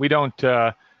have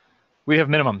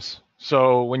minimums.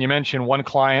 So when you mention one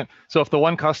client, so if the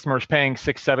one customer is paying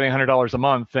 $600-$700 a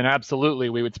month, then absolutely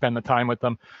we would spend the time with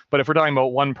them. But if we're talking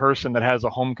about one person that has a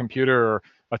home computer or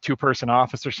a 2-person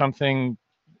office or something,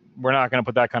 we're not going to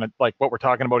put that kind of like what we're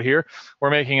talking about here.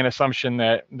 We're making an assumption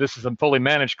that this is a fully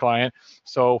managed client.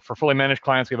 So for fully managed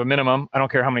clients, we have a minimum. I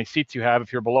don't care how many seats you have.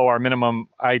 If you're below our minimum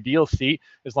ideal seat,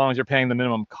 as long as you're paying the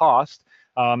minimum cost.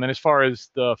 And as far as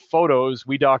the photos,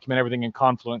 we document everything in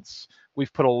Confluence.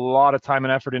 We've put a lot of time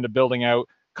and effort into building out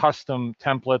custom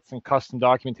templates and custom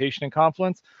documentation in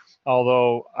Confluence,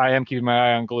 although I am keeping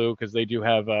my eye on Glue because they do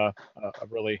have a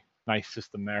really nice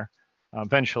system there.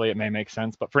 Eventually it may make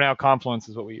sense, but for now, Confluence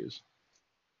is what we use.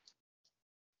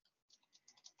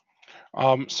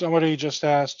 Somebody just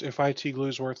asked if IT Glue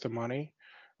is worth the money.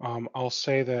 I'll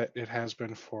say that it has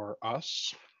been for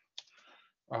us.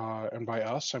 and by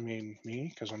us I mean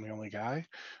me, because I'm the only guy.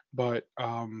 But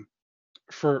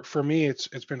for me,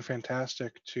 it's been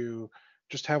fantastic to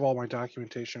just have all my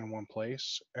documentation in one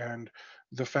place, and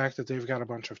the fact that they've got a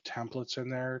bunch of templates in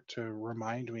there to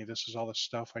remind me this is all the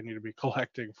stuff I need to be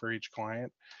collecting for each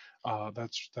client.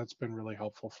 That's been really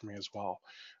helpful for me as well.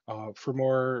 For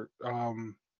more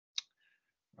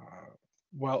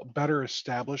well, better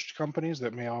established companies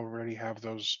that may already have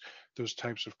those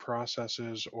types of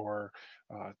processes or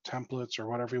templates or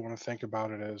whatever you want to think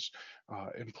about it as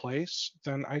in place,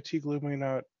 then IT Glue may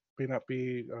not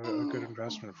be a good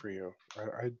investment for you.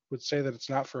 I would say that it's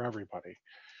not for everybody,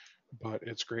 but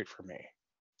it's great for me.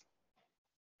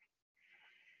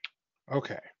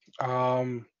 Okay,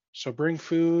 so bring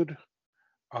food,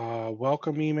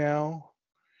 welcome email,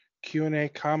 Q&A,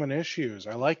 common issues.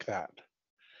 I like that.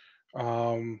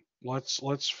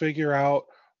 Let's figure out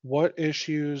what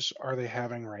issues are they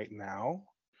having right now.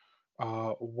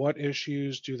 What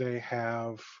issues do they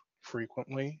have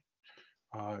frequently?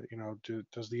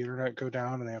 Does the internet go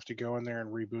down and they have to go in there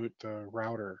and reboot the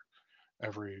router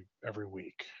every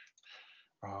week?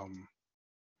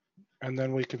 And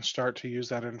then we can start to use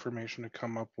that information to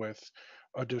come up with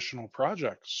additional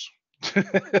projects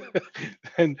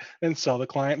and sell the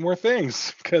client more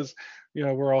things, because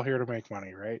we're all here to make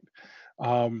money, right?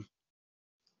 Well,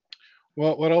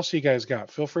 what else you guys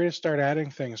got? Feel free to start adding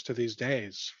things to these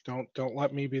days. Don't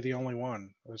let me be the only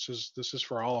one. This is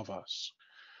for all of us.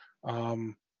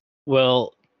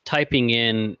 Well, typing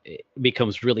in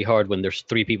becomes really hard when there's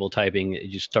 3 people typing.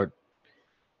 You start,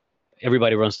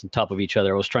 everybody runs on top of each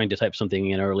other. I was trying to type something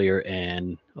in earlier,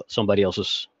 and somebody else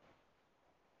was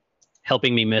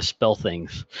helping me misspell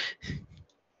things.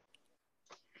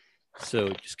 So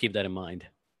just keep that in mind.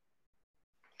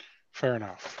 Fair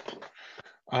enough.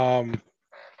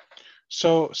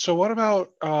 So what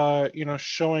about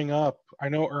showing up? I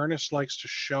know Ernest likes to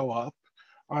show up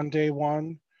on day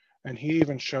one, and he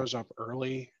even shows up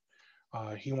early.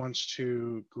 He wants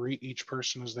to greet each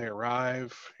person as they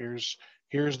arrive. Here's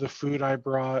the food I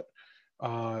brought.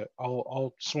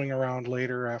 I'll swing around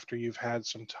later after you've had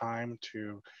some time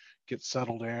to get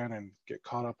settled in and get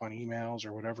caught up on emails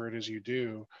or whatever it is you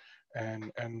do,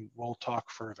 and we'll talk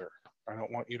further. I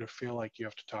don't want you to feel like you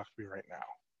have to talk to me right now.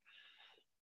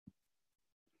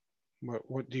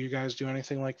 What do you guys do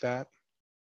anything like that?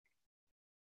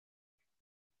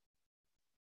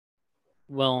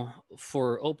 Well,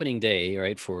 for opening day,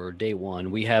 right, for day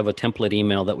one, we have a template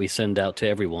email that we send out to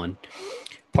everyone.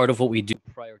 Part of what we do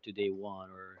prior to day one,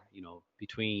 or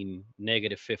between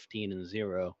 -15 and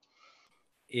 0,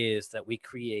 is that we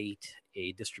create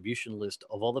a distribution list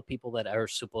of all the people that are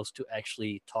supposed to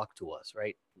actually talk to us,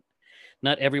 right?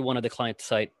 Not everyone at the client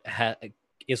site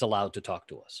is allowed to talk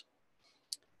to us.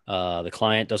 The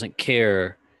client doesn't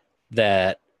care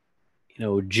that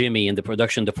Jimmy in the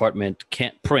production department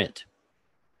can't print,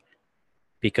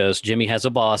 because Jimmy has a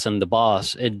boss,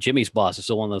 and Jimmy's boss is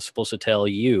the one that's supposed to tell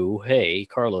you, hey,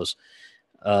 Carlos,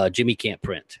 Jimmy can't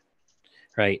print,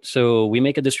 right? So we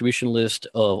make a distribution list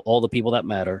of all the people that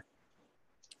matter,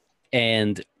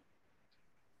 and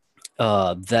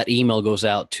that email goes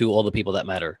out to all the people that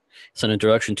matter. It's an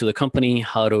introduction to the company,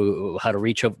 how to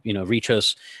reach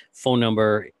us, phone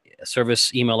number,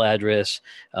 service email address,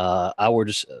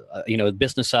 hours,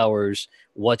 business hours,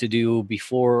 what to do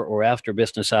before or after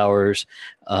business hours.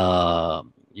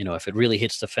 If it really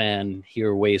hits the fan,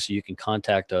 here are ways so you can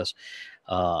contact us.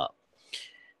 So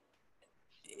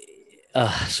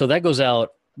that goes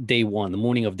out day one, the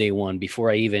morning of day one,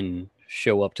 before I even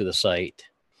show up to the site.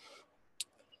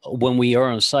 When we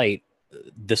are on site,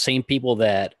 the same people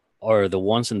that are the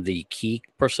ones in the key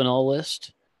personnel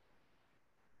list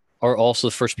are also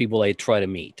the first people I try to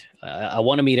meet. I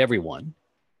want to meet everyone,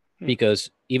 because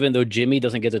even though Jimmy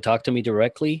doesn't get to talk to me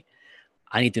directly,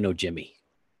 I need to know Jimmy,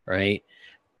 right?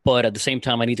 But at the same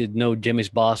time, I need to know Jimmy's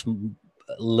boss a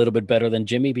little bit better than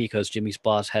Jimmy, because Jimmy's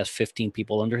boss has 15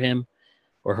 people under him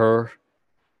or her,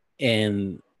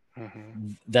 and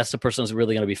that's the person that's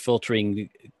really going to be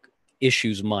filtering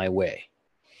issues my way.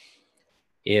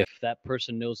 If that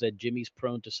person knows that Jimmy's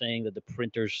prone to saying that the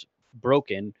printer's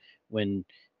broken when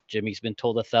Jimmy's been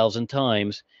told 1,000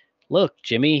 times, look,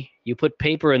 Jimmy, you put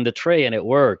paper in the tray and it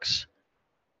works,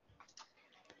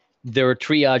 they're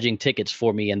triaging tickets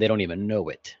for me and they don't even know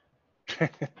it.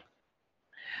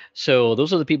 So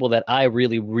those are the people that I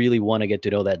really, really want to get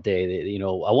to know that day.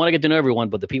 I want to get to know everyone,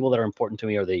 but the people that are important to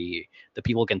me are the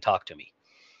people who can talk to me.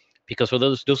 Because for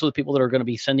those are the people that are going to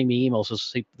be sending me emails.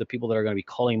 Those are the people that are going to be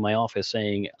calling my office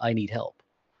saying, I need help.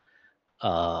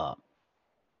 From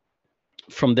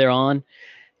there on,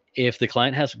 if the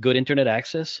client has good internet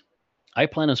access, I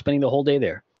plan on spending the whole day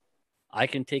there. I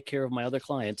can take care of my other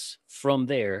clients from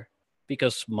there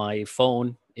because my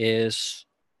phone is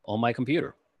on my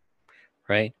computer,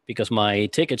 right? Because my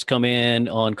tickets come in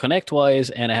on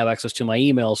ConnectWise and I have access to my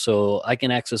email, so I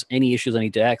can access any issues I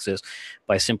need to access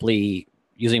by simply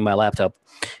using my laptop.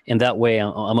 And that way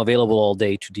I'm available all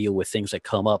day to deal with things that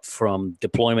come up from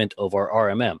deployment of our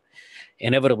RMM.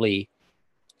 Inevitably,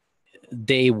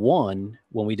 day one,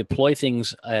 when we deploy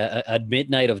things at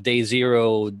midnight of day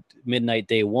zero, midnight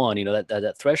day one,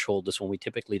 that threshold is when we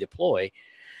typically deploy.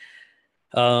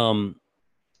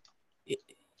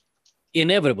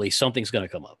 Inevitably, something's going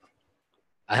to come up.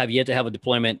 I have yet to have a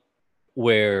deployment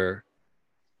where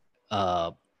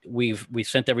we've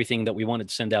sent everything that we wanted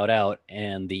to send out,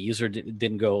 and the user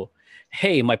didn't go,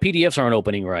 "Hey, my PDFs aren't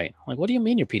opening right." I'm like, what do you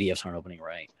mean your PDFs aren't opening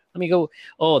right? Let me go.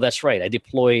 Oh, that's right. I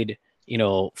deployed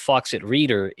Foxit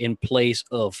Reader in place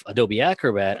of Adobe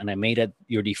Acrobat, and I made it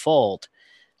your default,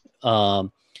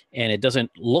 and it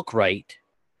doesn't look right.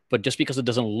 But just because it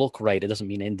doesn't look right, it doesn't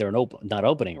mean they're not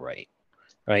opening right,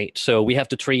 right? So we have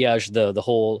to triage the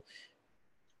whole.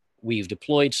 We've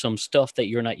deployed some stuff that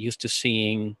you're not used to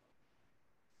seeing,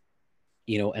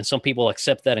 and some people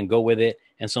accept that and go with it,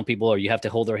 and some people you have to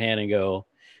hold their hand and go,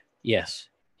 yes.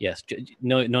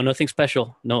 No, nothing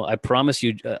special. No, I promise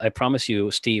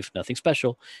you, Steve, nothing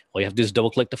special. All you have to do is double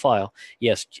click the file.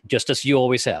 Yes, just as you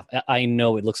always have. I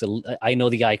know I know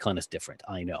the icon is different.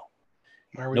 I know.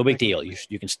 No big deal.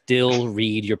 You can still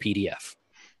read your PDF.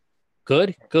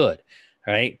 Good. All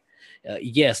right.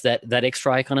 Yes, that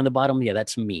extra icon in the bottom. Yeah,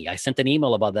 that's me. I sent an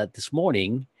email about that this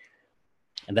morning,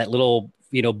 and that little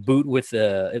boot with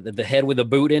the head with the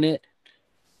boot in it.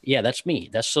 Yeah, that's me.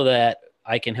 That's so that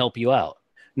I can help you out.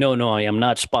 No, I am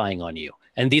not spying on you.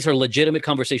 And these are legitimate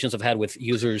conversations I've had with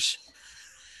users.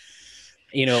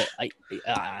 I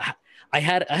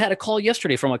had a call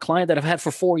yesterday from a client that I've had for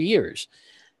 4 years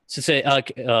to say,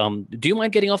 do you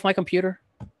mind getting off my computer?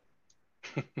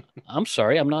 I'm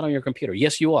sorry, I'm not on your computer.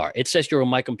 Yes, you are. It says you're on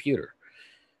my computer.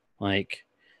 Like,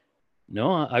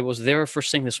 no, I was there first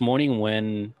thing this morning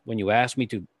when you asked me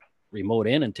to remote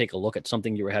in and take a look at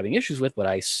something you were having issues with, but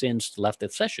I since left the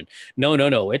session.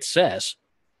 No. It says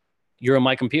you're on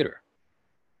my computer.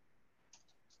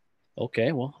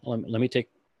 Okay, well, let me take.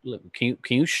 Can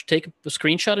you take a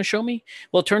screenshot and show me?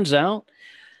 Well, it turns out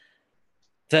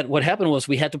that what happened was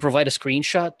we had to provide a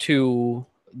screenshot to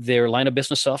their line of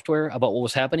business software about what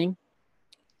was happening.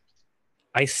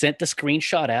 I sent the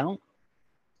screenshot out.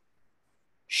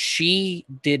 She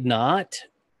did not,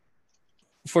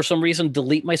 for some reason,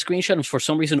 delete my screenshot, and for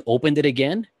some reason opened it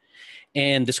again.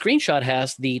 And the screenshot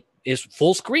is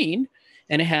full screen,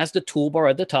 and it has the toolbar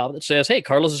at the top that says, "Hey,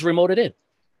 Carlos is remoted in."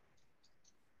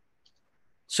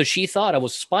 So she thought I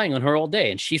was spying on her all day,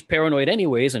 and she's paranoid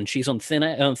anyways, and she's on thin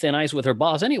ice with her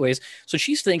boss anyways. So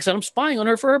she thinks that I'm spying on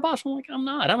her for her boss. I'm like, I'm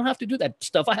not. I don't have to do that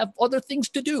stuff. I have other things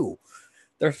to do.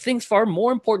 There are things far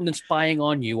more important than spying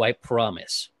on you, I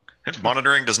promise.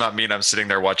 Monitoring does not mean I'm sitting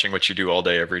there watching what you do all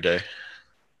day, every day.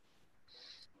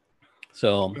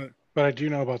 So, but I do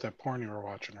know about that porn you were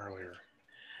watching earlier.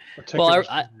 Well,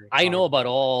 I know about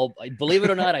all. Believe it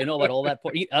or not, I know about all that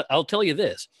porn. I'll tell you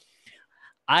this: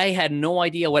 I had no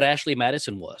idea what Ashley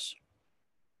Madison was.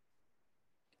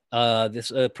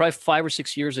 This probably 5 or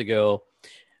 6 years ago,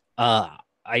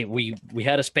 we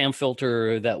had a spam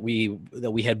filter that we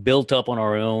had built up on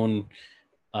our own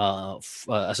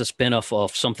as a spinoff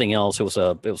of something else. It was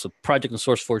a project in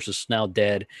SourceForge that's now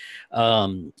dead,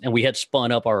 and we had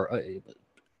spun up our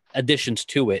additions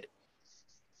to it,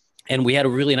 and we had a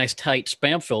really nice tight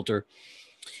spam filter.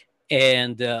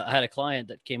 And I had a client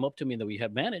that came up to me that we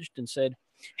had managed and said,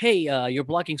 "Hey, you're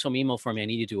blocking some email for me. I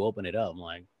need you to open it up." I'm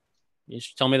like, "You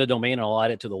just tell me the domain and I'll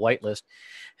add it to the whitelist."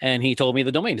 And he told me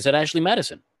the domain. He said Ashley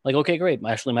Madison. Like, okay, great.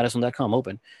 AshleyMadison.com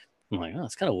open. I'm like, oh,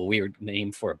 that's kind of a weird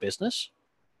name for a business.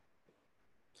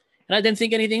 And I didn't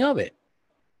think anything of it.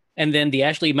 And then the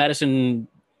Ashley Madison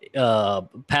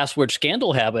password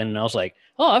scandal happened. And I was like,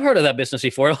 oh, I've heard of that business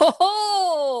before.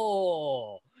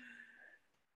 Oh,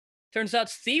 turns out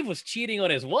Steve was cheating on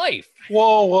his wife.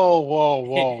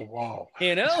 Whoa.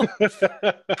 You know?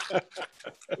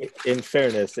 In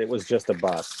fairness, it was just a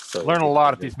bust. So learn a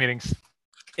lot at these meetings.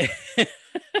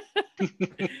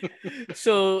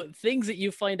 So things that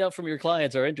you find out from your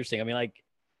clients are interesting. I mean, like,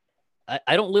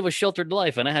 I don't live a sheltered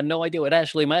life, and I had no idea what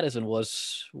Ashley Madison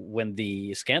was when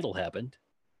the scandal happened.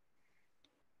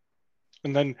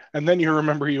 And then you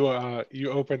remember you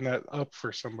opened that up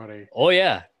for somebody. Oh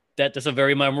yeah, that is a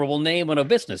very memorable name on a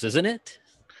business, isn't it?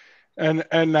 And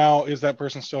now, is that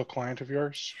person still a client of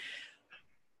yours?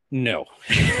 No.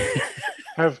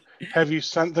 Have you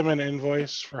sent them an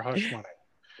invoice for hush money?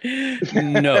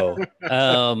 No.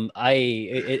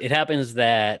 It happens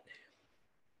that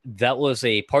was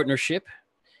a partnership,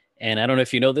 and I don't know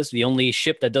if you know this. The only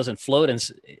ship that doesn't float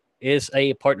is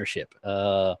a partnership.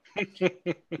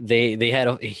 They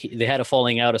had a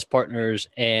falling out as partners,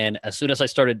 and as soon as I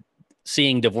started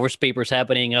seeing divorce papers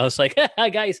happening, I was like,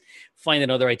 guys, find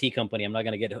another IT company. I'm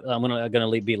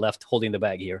gonna be left holding the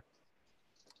bag here,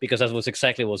 because that was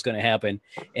exactly what was going to happen.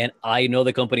 And I know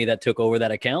the company that took over that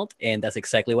account, and that's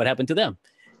exactly what happened to them.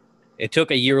 It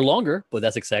took a year longer, but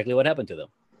that's exactly what happened to them.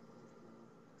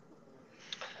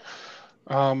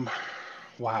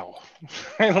 Wow.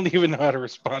 I don't even know how to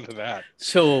respond to that.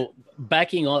 So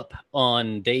backing up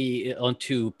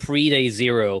onto pre-day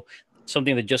zero,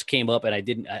 something that just came up, and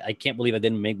I can't believe I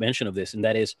didn't make mention of this, and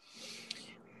that is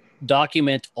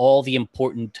document all the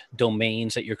important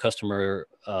domains that your customer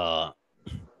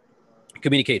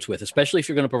communicates with, especially if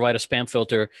you're going to provide a spam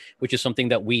filter, which is something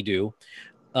that we do.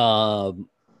 Document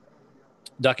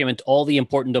all the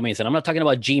important domains. And I'm not talking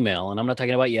about Gmail, and I'm not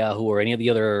talking about Yahoo or any of the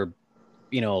other,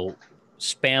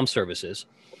 spam services.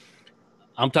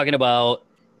 I'm talking about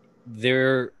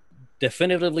they're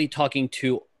definitively talking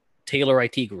to Taylor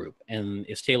IT Group, and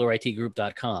it's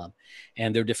tayloritgroup.com.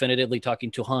 And they're definitively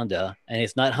talking to Honda, and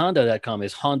it's not honda.com,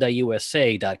 it's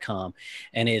hondausa.com,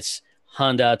 and it's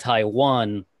Honda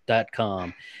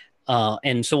Taiwan.com,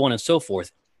 and so on and so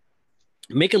forth.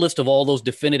 Make a list of all those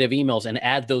definitive emails and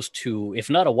add those to, if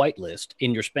not a whitelist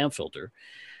in your spam filter,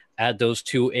 add those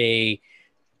to a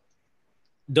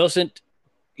doesn't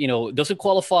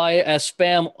qualify as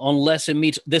spam unless it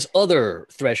meets this other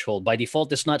threshold. By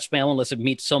default, it's not spam unless it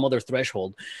meets some other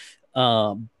threshold.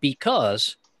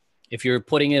 Because if you're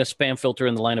putting in a spam filter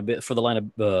in for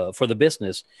the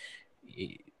business,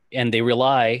 and they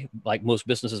rely, like most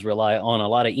businesses rely on a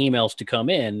lot of emails to come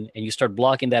in, and you start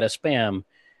blocking that as spam,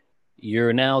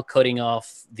 you're now cutting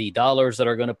off the dollars that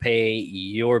are going to pay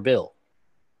your bill.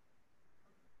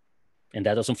 And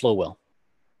that doesn't flow well.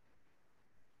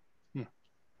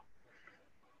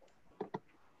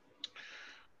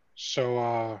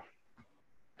 So,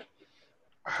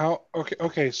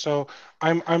 okay. So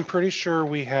I'm pretty sure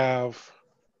we have,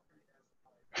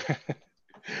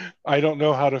 I don't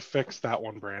know how to fix that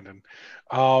one, Brandon.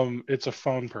 It's a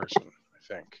phone person, I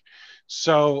think.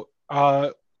 So,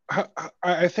 I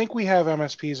think we have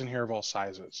MSPs in here of all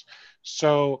sizes.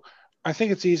 So I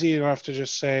think it's easy enough to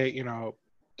just say,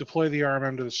 deploy the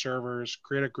RMM to the servers,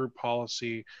 create a group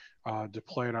policy,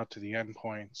 deploy it out to the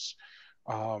endpoints.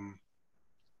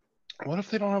 What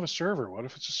if they don't have a server? What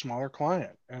if it's a smaller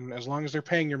client? And as long as they're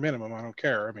paying your minimum, I don't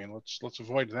care. I mean, let's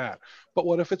avoid that. But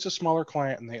what if it's a smaller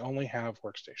client and they only have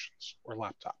workstations or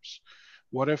laptops?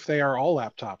 What if they are all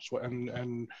laptops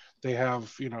and they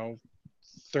have,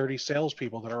 30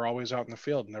 salespeople that are always out in the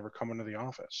field and never come into the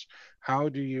office? How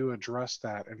do you address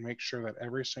that and make sure that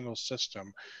every single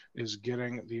system is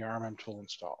getting the RMM tool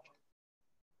installed?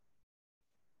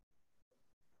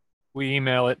 We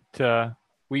email it.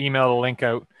 We email the link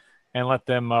out and let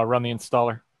them run the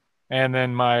installer. And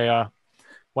then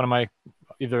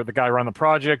either the guy run the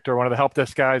project or one of the help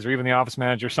desk guys or even the office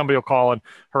manager, somebody will call and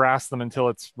harass them until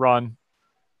it's run,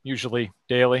 usually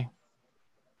daily.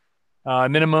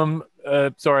 Minimum,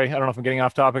 sorry, I don't know if I'm getting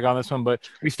off topic on this one, but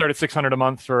we start at $600 a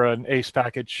month for an ACE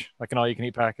package, like an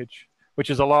all-you-can-eat package, which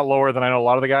is a lot lower than I know a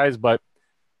lot of the guys, but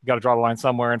you got to draw the line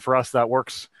somewhere. And for us, that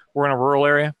works. We're in a rural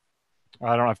area.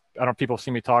 I don't know if people have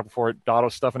seen me talk before at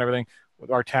Dotto stuff and everything.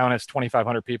 Our town has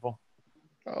 2,500 people.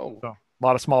 Oh, so a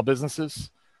lot of small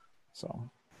businesses. So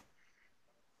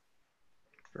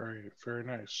very, very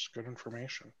nice. Good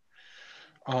information.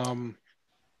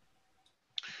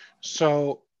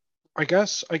 So I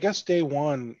guess day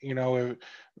one,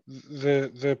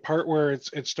 the part where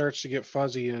it starts to get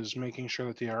fuzzy is making sure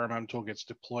that the RMM tool gets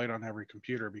deployed on every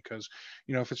computer, because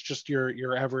if it's just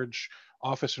your average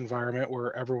office environment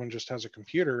where everyone just has a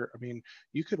computer, I mean,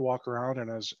 you could walk around and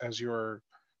as you're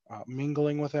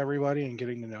mingling with everybody and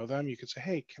getting to know them, you could say,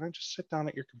 hey, can I just sit down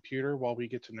at your computer while we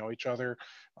get to know each other?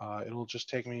 It'll just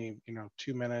take me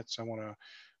 2 minutes. I want to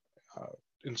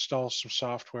install some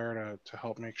software to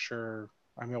help make sure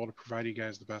I'm able to provide you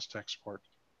guys the best tech support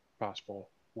possible,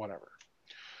 whatever.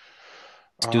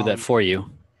 Do that for you.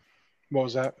 What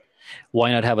was that?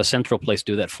 Why not have a central place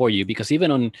do that for you? Because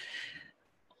even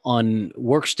on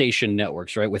workstation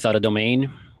networks, right, without a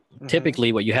domain,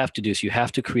 typically what you have to do is you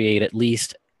have to create at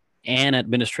least an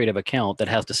administrative account that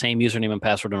has the same username and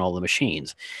password on all the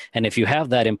machines. And if you have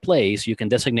that in place, you can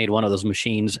designate one of those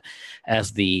machines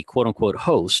as the quote unquote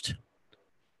host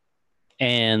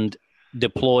and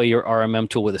deploy your RMM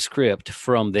tool with a script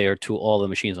from there to all the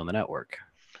machines on the network.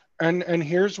 And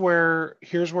here's where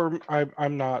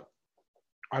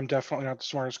I'm definitely not the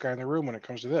smartest guy in the room when it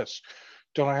comes to this.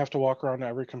 Don't I have to walk around to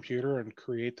every computer and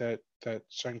create that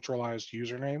centralized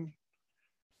username?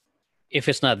 If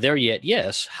it's not there yet,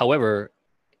 yes. However,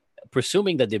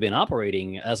 presuming that they've been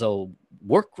operating as a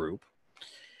work group,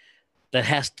 there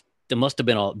must have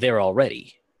been there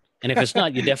already. And if it's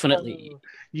not, you definitely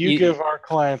you give our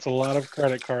clients a lot of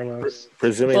credit, Carlos.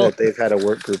 Presuming that they've had a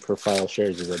work group for file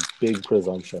shares is a big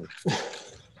presumption.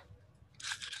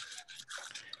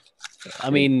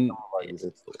 I mean,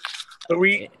 so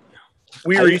we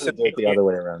I recently do it the other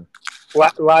way around.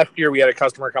 Last year we had a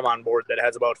customer come on board that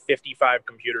has about 55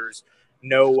 computers,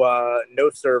 no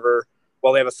server.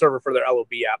 Well, they have a server for their LOB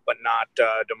app, but not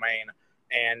domain.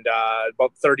 And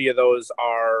about 30 of those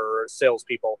are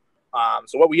salespeople.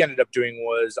 So what we ended up doing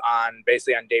was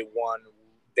basically on day one,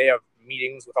 they have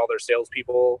meetings with all their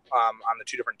salespeople on the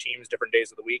two different teams, different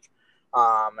days of the week.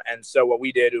 And so what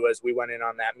we did was we went in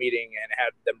on that meeting and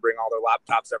had them bring all their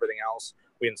laptops, everything else.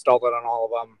 We installed it on all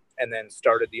of them and then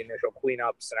started the initial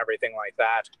cleanups and everything like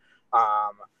that.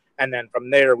 And then from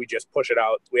there, we just push it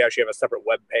out. We actually have a separate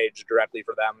web page directly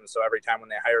for them. So every time when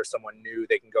they hire someone new,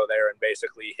 they can go there and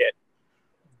basically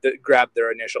grab their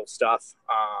initial stuff.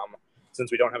 Since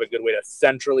we don't have a good way to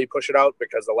centrally push it out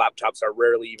because the laptops are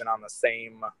rarely even on the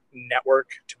same network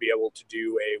to be able to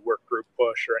do a work group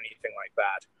push or anything like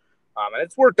that. And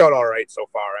it's worked out all right so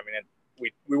far. I mean,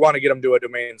 we want to get them to a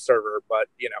domain server, but,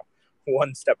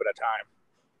 one step at a time.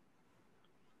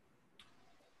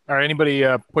 All right, anybody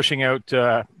pushing out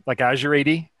like Azure AD?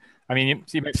 I mean,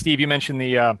 Steve, you mentioned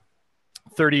the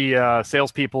 30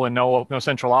 salespeople and no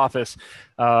central office.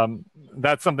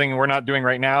 That's something we're not doing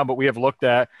right now, but we have looked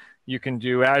at. You can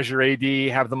do Azure AD,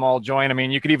 have them all join. I mean,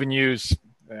 you could even use,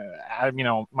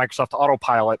 Microsoft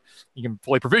Autopilot. You can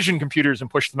fully provision computers and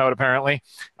push them out, apparently.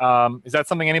 Is that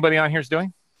something anybody on here is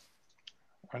doing?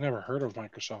 I never heard of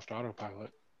Microsoft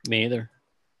Autopilot. Me either.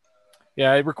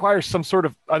 Yeah, it requires some sort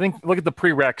of, I think, look at the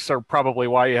prereqs are probably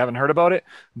why you haven't heard about it,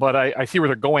 but I see where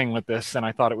they're going with this, and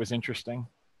I thought it was interesting.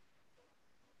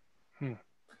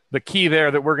 The key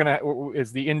there that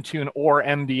is the Intune or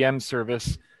MDM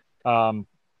service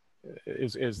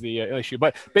is the issue.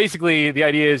 But basically, the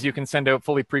idea is you can send out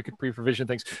fully pre-provisioned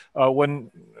things. This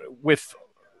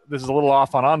is a little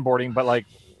off on onboarding, but like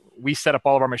we set up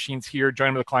all of our machines here, join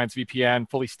them with the client's VPN,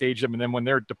 fully stage them, and then when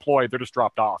they're deployed, they're just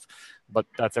dropped off. But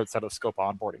that's outside of the scope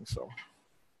of onboarding. So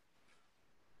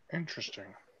interesting.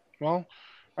 Well,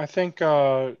 I think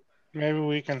maybe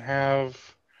we can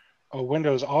have a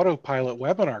Windows Autopilot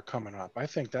webinar coming up. I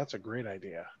think that's a great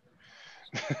idea.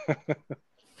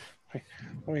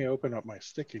 Let me open up my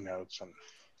sticky notes and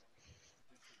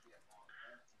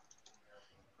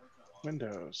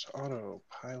Windows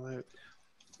Autopilot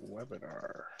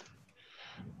webinar.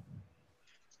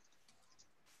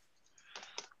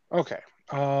 Okay.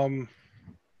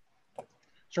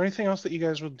 Is there anything else that you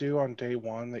guys would do on day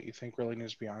one that you think really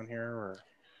needs to be on here?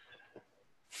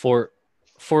 Or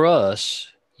for us,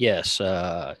 yes.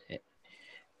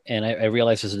 And I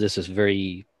realize this is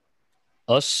very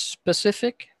us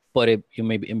specific, but you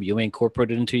may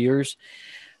incorporate it into yours.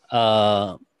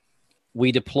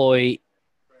 We deploy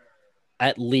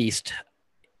at least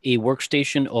a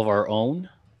workstation of our own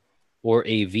or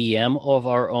a VM of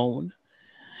our own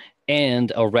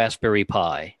and a Raspberry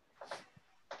Pi.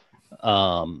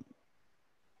 The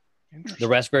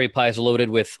Raspberry Pi is loaded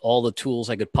with all the tools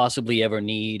I could possibly ever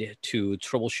need to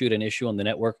troubleshoot an issue on the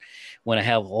network when I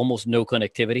have almost no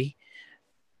connectivity.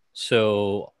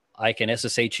 So I can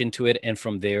SSH into it and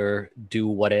from there do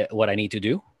what I need to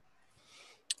do.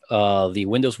 The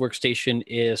Windows workstation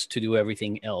is to do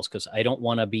everything else because I don't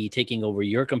want to be taking over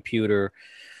your computer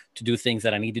to do things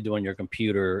that I need to do on your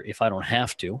computer if I don't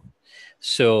have to.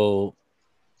 So,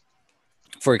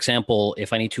 for example,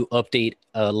 if I need to update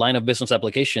a line of business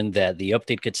application that the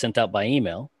update gets sent out by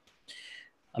email,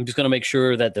 I'm just going to make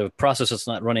sure that the process is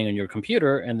not running on your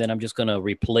computer, and then I'm just going to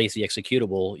replace the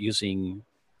executable using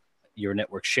your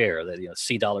network share, that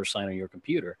C $ on your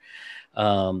computer.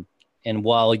 And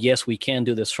while, yes, we can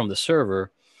do this from the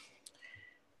server,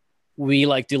 we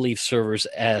like to leave servers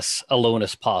as alone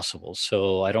as possible.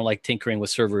 So I don't like tinkering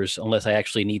with servers unless I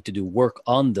actually need to do work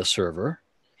on the server.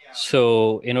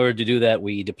 So in order to do that,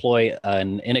 we deploy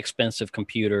an inexpensive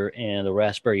computer and a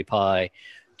Raspberry Pi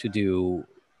to do,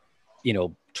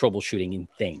 troubleshooting in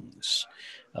things.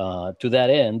 To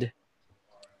that end,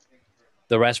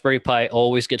 the Raspberry Pi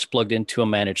always gets plugged into a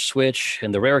managed switch.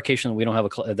 And the rare occasion we don't have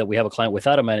that we have a client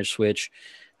without a managed switch,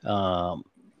 becomes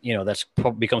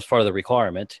part of the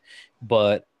requirement.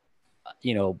 But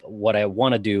what I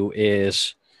want to do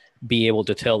is be able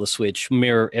to tell the switch,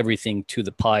 mirror everything to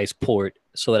the Pi's port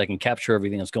so that I can capture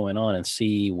everything that's going on and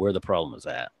see where the problem is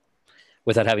at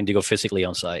without having to go physically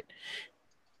on site.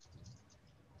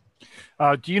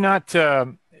 Do you not,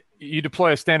 you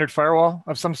deploy a standard firewall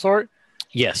of some sort?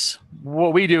 Yes.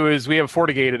 What we do is we have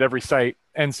FortiGate at every site.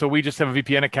 And so we just have a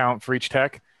VPN account for each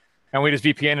tech, and we just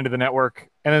VPN into the network.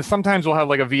 And then sometimes we'll have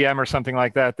like a VM or something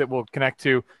like that that we'll connect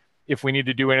to if we need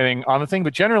to do anything on the thing.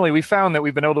 But generally, we found that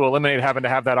we've been able to eliminate having to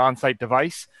have that on-site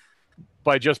device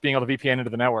by just being able to VPN into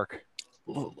the network.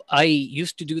 I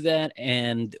used to do that,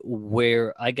 and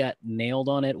where I got nailed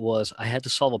on it was I had to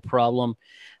solve a problem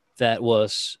that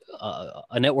was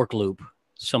a network loop.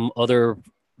 Some other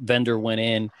vendor went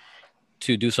in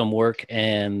to do some work,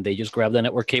 and they just grabbed the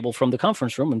network cable from the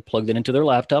conference room and plugged it into their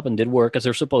laptop and did work as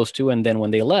they're supposed to. And then when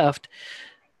they left,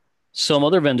 some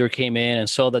other vendor came in and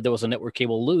saw that there was a network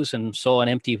cable loose and saw an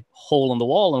empty hole in the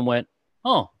wall and went,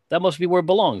 oh, that must be where it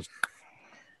belongs.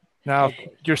 Now,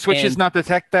 your switches not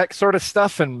detect that sort of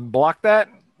stuff and block that?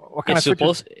 What kind of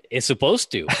switches? It's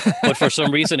supposed to, but for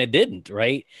some reason it didn't,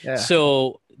 right? Yeah.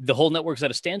 So the whole network's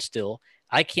at a standstill.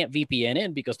 I can't VPN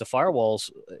in because the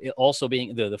firewalls also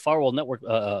being the firewall network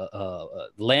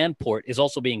LAN port is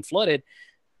also being flooded.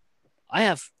 I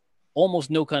have almost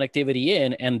no connectivity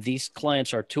in, and these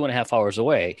clients are 2.5 hours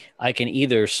away. I can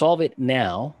either solve it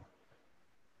now,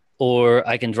 or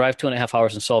I can drive 2.5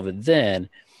 hours and solve it then.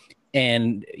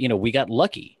 And, we got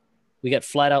lucky. We got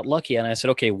flat out lucky. And I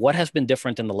said, okay, what has been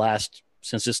different in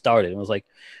since this started? And I was like,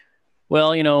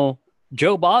 well,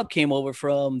 Joe Bob came over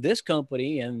from this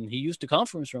company and he used the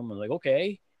conference room. I was like,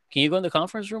 okay, can you go in the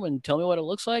conference room and tell me what it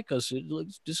looks like? Because it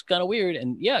looks just kind of weird.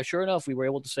 And yeah, sure enough, we were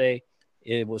able to say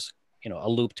it was, a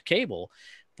looped cable.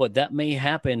 But that may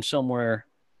happen somewhere,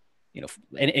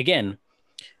 and again,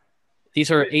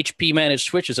 these are HP managed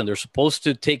switches and they're supposed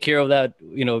to take care of that,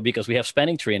 because we have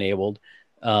spanning tree enabled.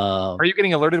 Are you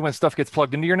getting alerted when stuff gets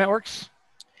plugged into your networks?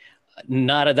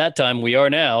 Not at that time. We are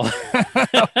now.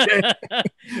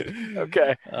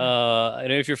 Okay. I don't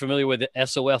know if you're familiar with the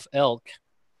SOF elk,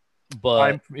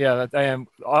 but I am.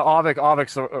 Avik.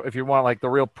 So if you want like the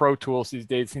real pro tools these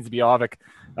days, it seems to be Avik.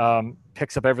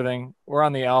 Picks up everything. We're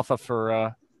on the alpha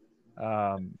for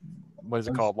what is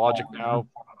it called? Logic Now,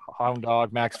 Hound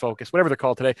Dog, Max Focus, whatever they're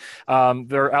called today.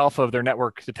 Their alpha of their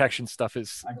network detection stuff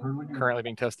is currently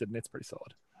being tested, and it's pretty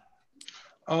solid.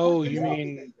 Oh, you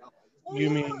mean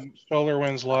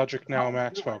SolarWinds Logic Now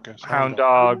Max Focus? Hound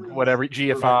Dog, whatever,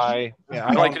 GFI. Yeah,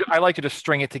 I like to just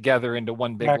string it together into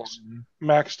one big one.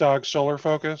 Max Dog Solar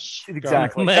Focus.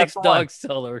 Exactly. Max Dog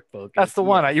Solar Focus. That's the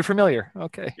one. You're familiar.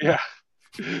 Okay. Yeah.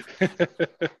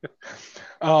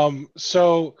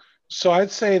 So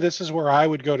I'd say this is where I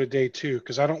would go to day 2,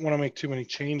 because I don't want to make too many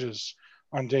changes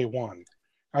on day 1.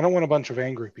 I don't want a bunch of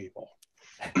angry people.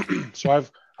 So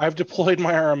I've deployed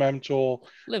my RMM tool.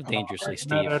 Live dangerously,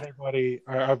 Steve.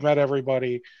 I've met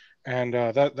everybody, and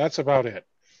that's about it.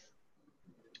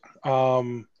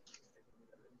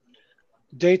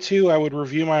 Day 2, I would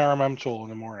review my RMM tool in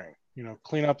the morning.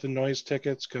 Clean up the noise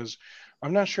tickets, because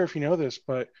I'm not sure if you know this,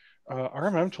 but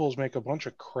RMM tools make a bunch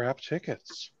of crap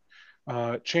tickets.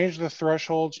 Change the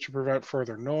thresholds to prevent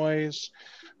further noise.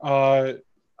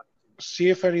 See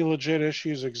if any legit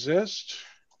issues exist.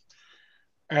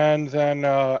 And then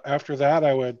after that,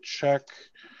 I would check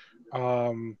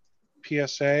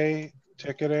PSA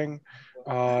ticketing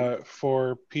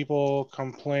for people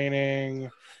complaining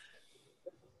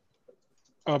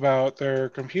about their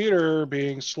computer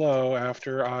being slow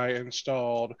after I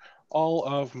installed all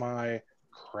of my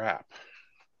crap.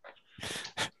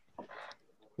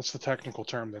 That's the technical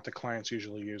term that the clients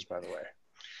usually use, by the way.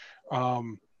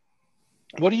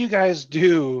 What do you guys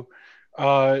do?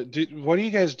 What do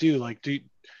you guys do? Like, do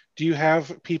you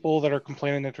have people that are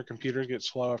complaining that their computers get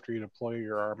slow after you deploy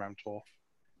your RMM tool?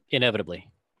 Inevitably.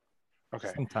 Okay.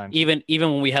 Sometimes. Even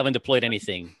when we haven't deployed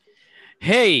anything.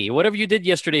 Hey, whatever you did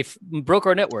yesterday broke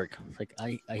our network. Like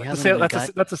I haven't.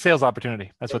 That's a sales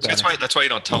opportunity. That's why you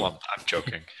don't tell them. I'm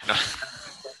joking.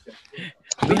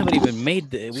 We haven't even made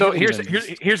the. So here's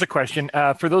a question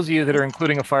for those of you that are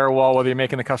including a firewall, whether you're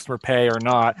making the customer pay or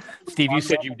not. Steve, you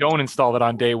said you don't install it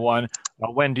on day 1.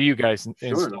 When do you guys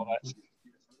install that?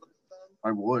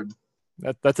 I would.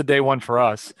 That's a day 1 for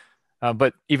us.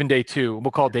 But even day 2,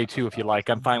 we'll call it day 2 if you like.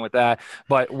 I'm fine with that.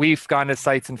 But we've gone to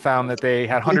sites and found that they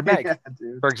had 100 meg,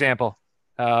 for example.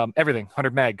 Everything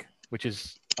 100 meg, which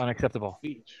is unacceptable.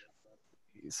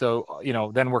 So,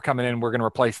 then we're coming in, we're going to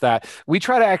replace that. We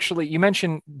try to actually, you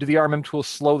mentioned, do the RMM tools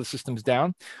slow the systems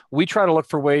down? We try to look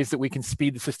for ways that we can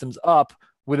speed the systems up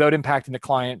without impacting the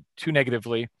client too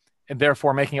negatively and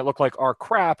therefore making it look like our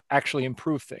crap actually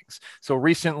improved things. So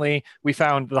recently we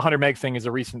found the 100 meg thing is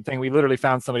a recent thing. We literally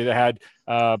found somebody that had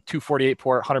 248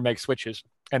 port 100 meg switches,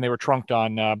 and they were trunked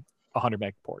on 100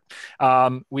 meg port.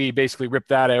 We basically ripped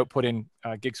that out, put in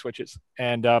gig switches.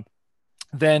 And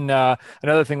then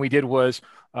another thing we did was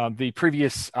the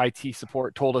previous IT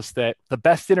support told us that the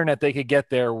best internet they could get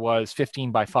there was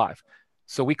 15 by 5.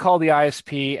 So we called the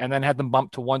ISP and then had them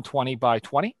bump to 120 by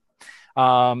 20.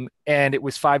 And it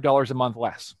was $5 a month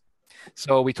less.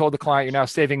 So we told the client, you're now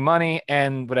saving money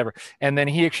and whatever. And then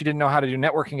he actually didn't know how to do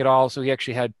networking at all. So he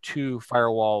actually had 2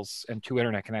 firewalls and 2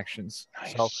 internet connections.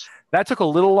 Nice. So that took a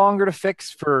little longer to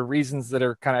fix for reasons that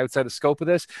are kind of outside the scope of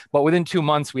this. But within 2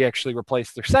 months, we actually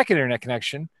replaced their second internet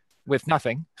connection with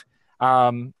nothing.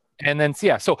 And then,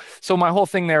 so my whole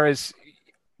thing there is,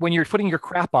 when you're putting your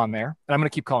crap on there, and I'm going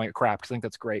to keep calling it crap because I think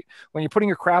that's great. When you're putting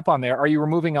your crap on there, are you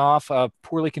removing off a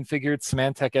poorly configured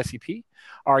Symantec SEP?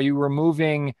 Are you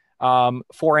removing 4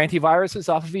 antiviruses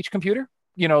off of each computer?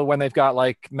 You know, when they've got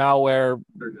like malware,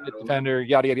 Defender,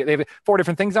 yada, yada, they have 4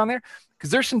 different things on there.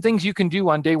 Because there's some things you can do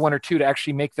on day 1 or 2 to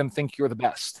actually make them think you're the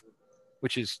best,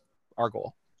 which is our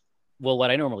goal. Well,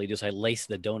 what I normally do is I lace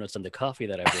the donuts and the coffee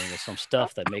that I bring with some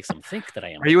stuff that makes them think that I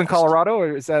am. Are you in Colorado,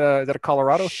 or is that a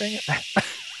Colorado thing?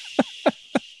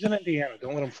 He's in Indiana.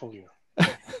 Don't let him fool you.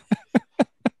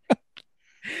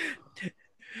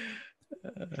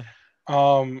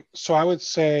 So I would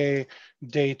say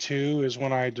day 2 is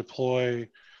when I deploy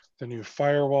the new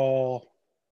firewall.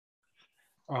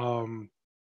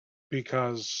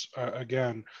 Because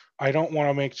again, I don't want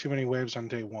to make too many waves on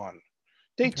day 1.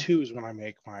 Day 2 is when I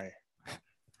make my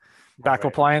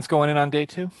backup appliance going in on day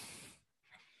 2.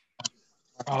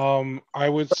 I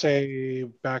would say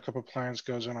backup appliance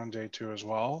goes in on day 2 as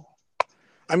well.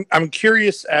 I'm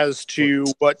curious as to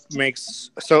what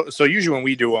makes so usually when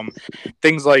we do them,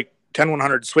 things like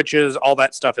 10100 switches, all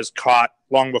that stuff is caught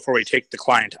long before we take the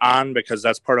client on, because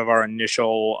that's part of our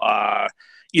initial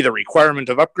either requirement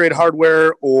of upgrade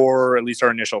hardware or at least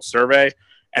our initial survey.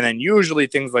 And then usually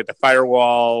things like the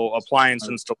firewall, appliance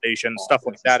installation, stuff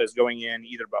like that is going in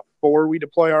either before we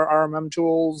deploy our RMM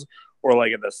tools or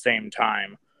like at the same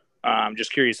time. I'm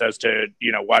just curious as to,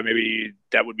 why maybe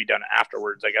that would be done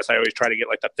afterwards. I guess I always try to get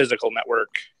like the physical network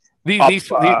these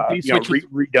switches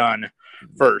redone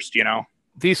first,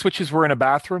 These switches were in a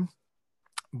bathroom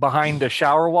behind a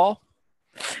shower wall.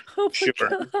 Oh sure.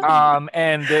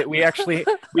 And we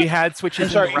had switches.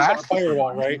 I'm sorry, in the rack.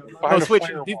 Firewall, right?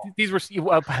 These were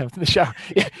the shower.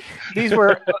 Yeah, these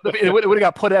were. It would have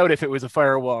got put out if it was a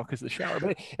firewall because of the shower.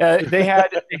 But they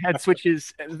had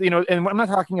switches. And I'm not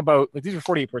talking about like these were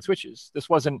 48 port switches. This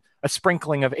wasn't a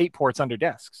sprinkling of 8 ports under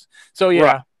desks. So yeah,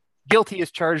 right. Guilty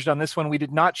is charged on this one. We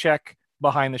did not check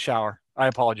behind the shower. I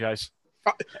apologize.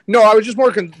 No, I was just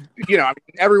more,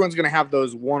 everyone's going to have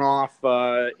those one-off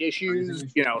issues,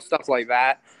 stuff like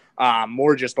that.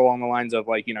 More just along the lines of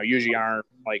like, usually our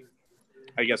like,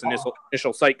 I guess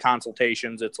initial site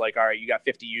consultations. It's like, all right, you got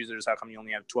 50 users. How come you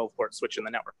only have 12 port switch in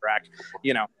the network rack?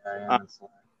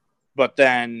 But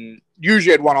then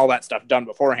usually I'd want all that stuff done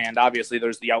beforehand. Obviously,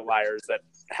 there's the outliers that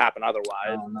happen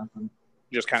otherwise.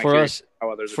 Just kind of curious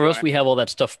how others. For us, we have all that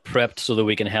stuff prepped so that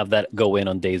we can have that go in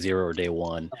on day 0 or day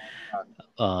 1.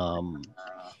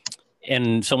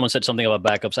 And someone said something about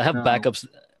backups. I have backups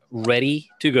ready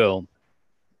to go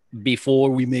before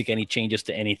we make any changes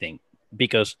to anything.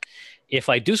 Because if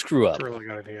I do screw up, that's a really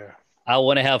good idea. I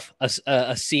want to have a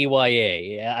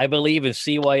CYA. I believe in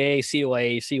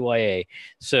CYA.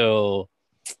 So,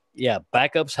 yeah,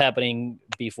 backups happening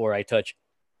before I touch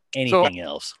anything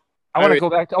else. I want to go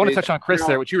back. I want to touch on Chris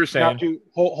there, what you were saying.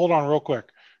 Hold on real quick.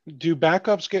 Do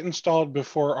backups get installed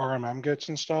before RMM gets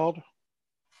installed?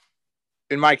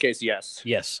 In my case, yes.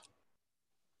 Yes.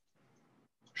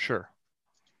 Sure.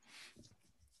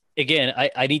 Again,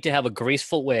 I need to have a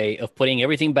graceful way of putting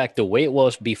everything back the way it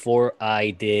was before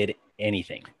I did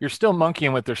anything. You're still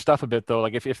monkeying with their stuff a bit, though.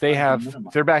 Like if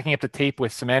they're backing up the tape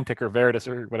with Symantec or Veritas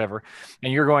or whatever,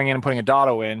 and you're going in and putting a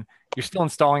Dotto in, you're still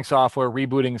installing software,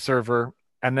 rebooting the server,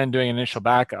 and then doing an initial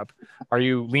backup. Are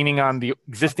you leaning on the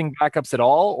existing backups at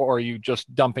all, or are you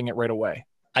just dumping it right away?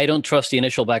 I don't trust the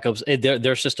initial backups,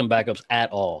 their system backups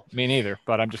at all. Me neither,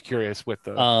 but I'm just curious with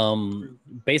the...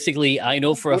 Basically, I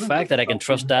know for a fact that I can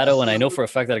trust Datto, and I know for a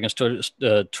fact that I can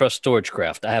trust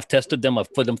StorageCraft. I have tested them.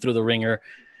 I've put them through the ringer.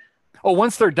 Oh,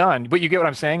 once they're done, but you get what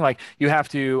I'm saying? Like you have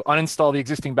to uninstall the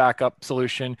existing backup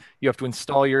solution. You have to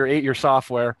install your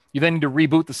software. You then need to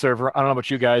reboot the server. I don't know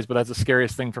about you guys, but that's the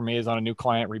scariest thing for me is on a new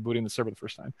client rebooting the server the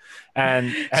first time.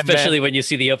 And especially when you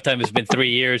see the uptime has been 3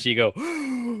 years, you go,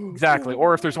 exactly.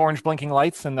 Or if there's orange blinking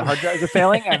lights and the hard drives are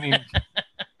failing, I mean,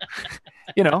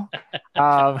 you know,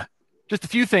 just a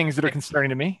few things that are concerning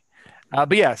to me.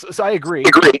 But yeah, so I agree.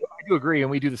 I do agree, and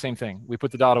we do the same thing. We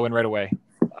put the Dotto in right away.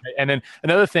 And then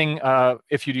another thing,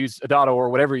 if you use a Dotto or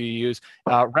whatever you use,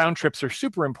 round trips are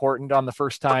super important on the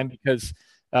first time because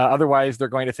otherwise they're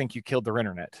going to think you killed their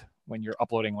internet when you're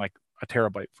uploading like a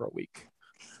terabyte for a week.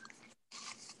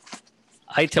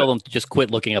 I tell them to just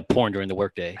quit looking at porn during the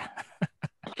workday.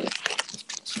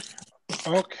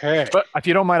 Okay. But if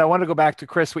you don't mind, I want to go back to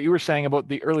Chris, what you were saying about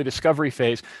the early discovery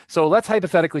phase. So let's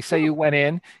hypothetically say you went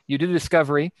in, you did a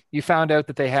discovery, you found out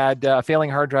that they had a failing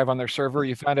hard drive on their server,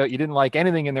 you found out you didn't like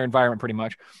anything in their environment pretty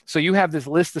much. So you have this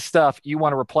list of stuff you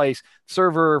want to replace,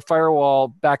 server, firewall,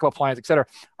 backup appliance, etc.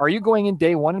 Are you going in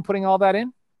day one and putting all that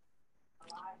in?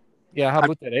 Yeah, how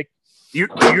about that,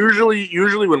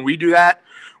 Usually when we do that,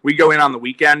 we go in on the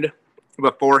weekend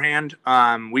beforehand.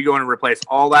 We go in and replace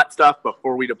all that stuff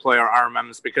before we deploy our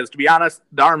RMMs, because to be honest,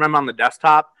 the RMM on the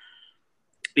desktop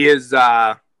is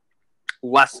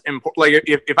less important. Like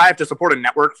if I have to support a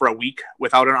network for a week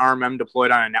without an RMM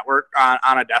deployed on a network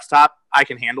on a desktop, I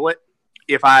can handle it.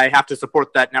 If I have to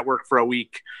support that network for a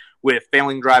week with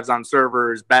failing drives on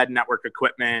servers, bad network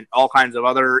equipment, all kinds of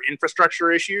other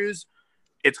infrastructure issues,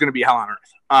 it's going to be hell on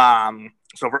earth.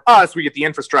 So for us, we get the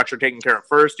infrastructure taken care of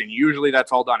first, and usually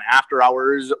that's all done after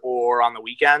hours or on the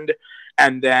weekend.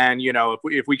 And then,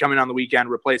 if we come in on the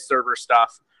weekend, replace server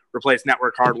stuff, replace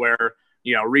network hardware,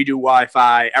 redo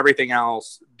Wi-Fi, everything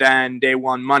else, then day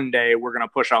one, Monday, we're going to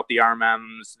push out the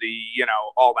RMMs,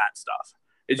 all that stuff.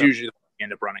 It's usually the way we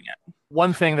end up running it.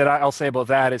 One thing that I'll say about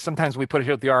that is sometimes we put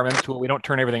it out the RMM tool, we don't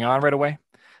turn everything on right away.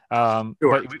 Sure.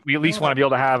 But we at least want to be able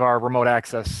to have our remote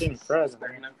access.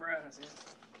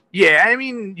 Yeah, I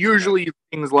mean, usually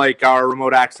things like our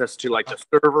remote access to like the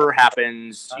server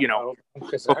happens,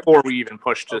 before we even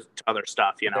push to other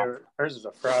stuff, Hers is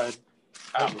a fried.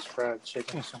 Hers is fried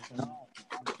chicken or something.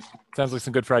 Sounds like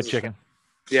some good fried chicken.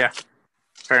 Yeah,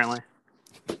 apparently.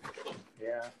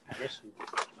 Yeah, I guess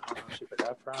I don't know if she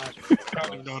forgot fries. I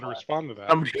don't even know how to respond to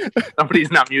that.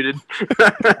 Somebody's not muted.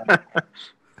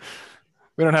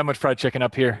 We don't have much fried chicken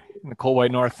up here in the cold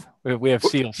white north. We have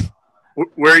seals.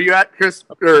 Where are you at, Chris?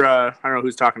 Or I don't know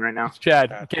who's talking right now. It's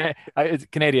Chad. It's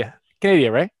Canada,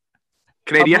 right?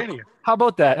 Canada. How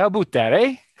about that?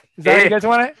 Eh? Is that what you guys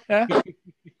want it? Yeah.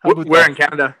 Where in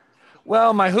Canada?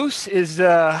 Well, my hoose is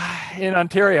in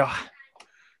Ontario.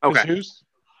 Okay. Who's?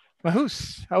 My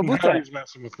hoose. How about that? He's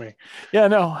messing with me. Yeah,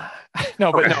 no,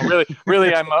 but no,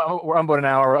 really, I'm about an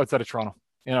hour outside of Toronto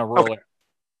in a rural area.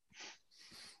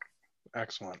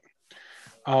 Excellent.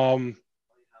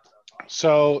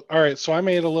 So, all right. So I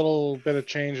made a little bit of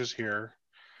changes here,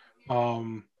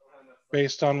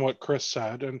 based on what Chris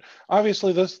said, and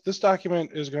obviously this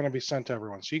document is going to be sent to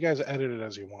everyone. So you guys edit it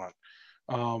as you want.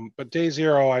 But day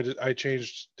zero, I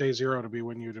changed day zero to be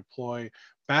when you deploy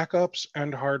backups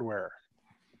and hardware.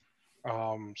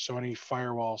 So any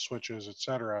firewall switches,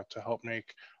 etc., to help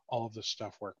make all of this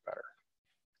stuff work better.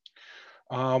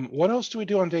 What else do we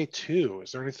do on day two?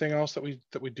 Is there anything else that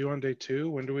we do on day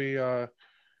two? When do we?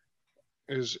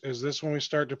 Is this when we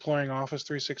start deploying Office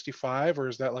 365, or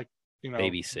is that like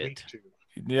babysit?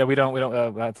 Yeah, we don't.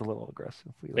 That's a little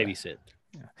aggressive. Babysit.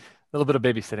 Yeah. A little bit of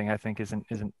babysitting, I think, isn't.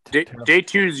 Day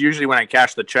two is usually when I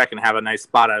cash the check and have a nice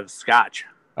spot of scotch.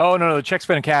 Oh no, the check's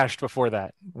been cashed before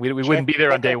that. We wouldn't be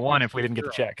there on day one if we didn't get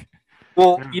the check.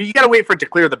 Well, you got to wait for it to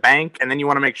clear the bank, and then you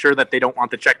want to make sure that they don't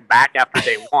want the check back after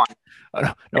day one.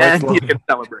 And you can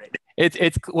celebrate.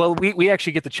 Well, we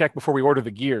actually get the check before we order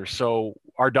the gear. So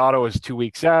our Dotto is 2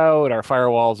 weeks out. Our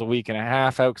firewall is a week and a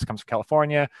half out because it comes from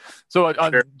California. So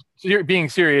you're being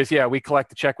serious, yeah, we collect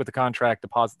the check with the contract,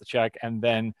 deposit the check, and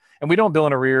we don't bill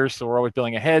in arrears, so we're always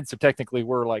billing ahead. So technically,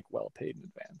 we're like well paid in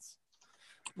advance.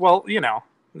 Well,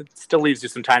 it still leaves you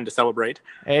some time to celebrate.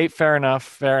 Hey, fair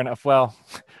enough. Well,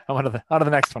 on to the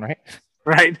next one, right?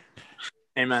 Right.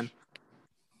 Amen.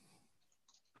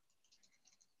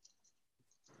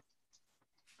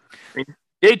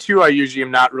 Day two, I usually am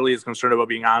not really as concerned about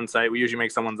being on site. We usually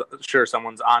make someone's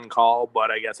on call, but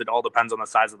I guess it all depends on the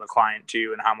size of the client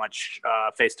too and how much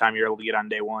FaceTime you're able to get on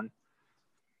day one.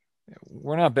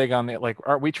 We're not big on it.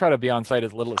 We try to be on site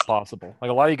as little as possible. Like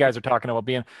a lot of you guys are talking about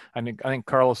being. I think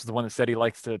Carlos is the one that said he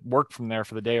likes to work from there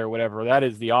for the day or whatever. That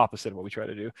is the opposite of what we try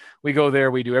to do. We go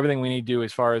there, we do everything we need to do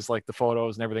as far as like the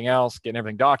photos and everything else, getting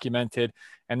everything documented,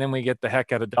 and then we get the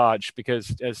heck out of Dodge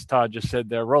because, as Todd just said,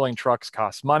 the rolling trucks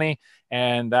cost money,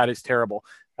 and that is terrible.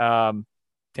 To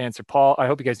answer Paul, I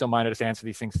hope you guys don't mind. I just answer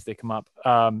these things as they come up.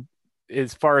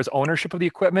 As far as ownership of the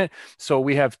equipment, so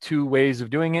we have two ways of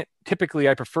doing it. Typically,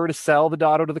 I prefer to sell the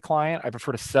Dotto to the client. I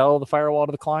prefer to sell the firewall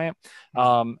to the client.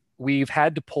 we've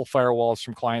had to pull firewalls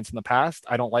from clients in the past.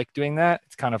 I don't like doing that.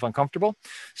 It's kind of uncomfortable.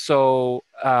 So,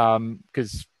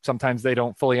 because sometimes they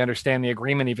don't fully understand the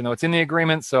agreement, even though it's in the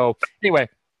agreement. So anyway,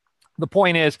 the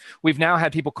point is we've now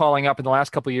had people calling up in the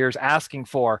last couple of years asking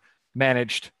for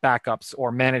managed backups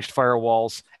or managed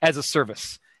firewalls as a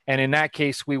service. And in that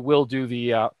case, we will do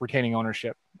the retaining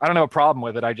ownership. I don't have a problem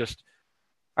with it.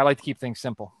 I like to keep things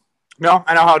simple. No,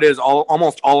 I know how it is.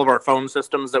 Almost all of our phone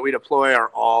systems that we deploy are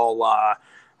all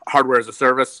hardware as a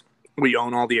service. We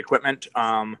own all the equipment.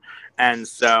 And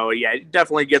so, yeah, it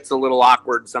definitely gets a little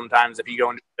awkward sometimes if you go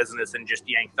into business and just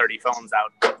yank 30 phones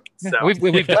out. So we've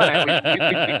done it.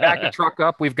 We've backed the truck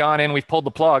up. We've gone in. We've pulled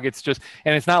the plug. It's just,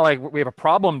 and it's not like we have a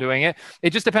problem doing it. It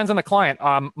just depends on the client.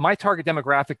 My target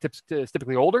demographic is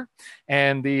typically older,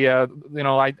 and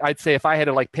I'd say if I had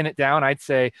to like pin it down, I'd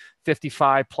say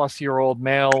 55-plus-year-old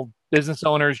male business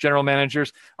owners, general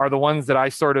managers are the ones that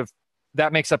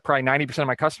that makes up probably 90% of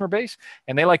my customer base,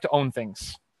 and they like to own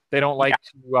things. They don't like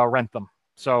to rent them.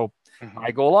 So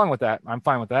I go along with that. I'm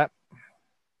fine with that.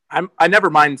 I never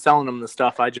mind selling them the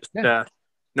stuff. I just, a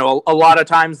lot of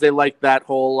times they like that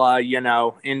whole,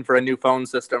 in for a new phone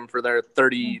system for their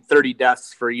 30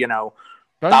 desks for,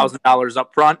 $1,000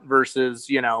 up front versus,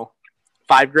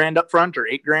 $5,000 up front or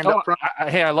 $8,000 up front.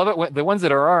 Hey, I love it. The ones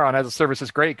that are on as a service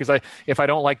is great because if I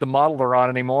don't like the model they're on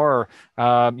anymore,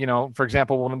 or, for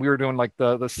example, when we were doing like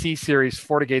the C series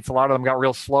FortiGates, a lot of them got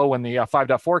real slow when the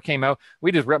 5.4 came out.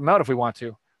 We just rip them out if we want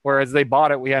to. Whereas they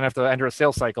bought it, we had to have to enter a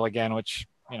sales cycle again, which,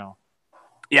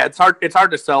 Yeah, it's hard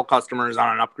to sell customers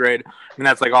on an upgrade. I mean,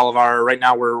 that's like all of our right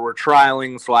now we're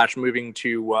trialing / moving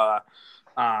to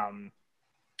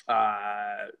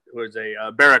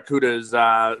Barracuda's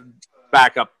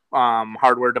backup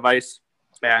hardware device,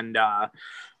 and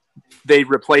they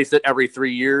replace it every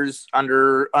 3 years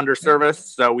under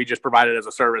service. So we just provide it as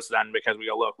a service then because we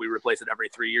go, look, we replace it every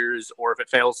 3 years, or if it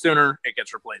fails sooner, it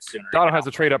gets replaced sooner. Dotto has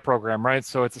a trade up program, right?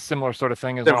 So it's a similar sort of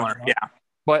thing as similar, yeah.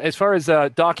 But as far as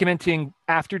documenting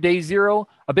after day zero,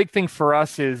 a big thing for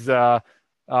us is,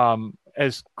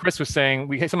 as Chris was saying,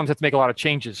 we sometimes have to make a lot of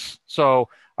changes. So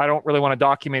I don't really want to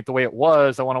document the way it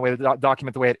was. I want to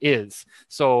document the way it is.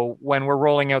 So when we're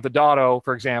rolling out the Dotto,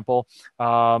 for example,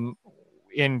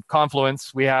 in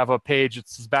Confluence, we have a page that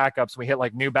says backups. We hit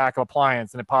like new backup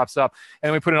appliance and it pops up. And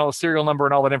then we put in all the serial number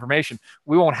and all that information.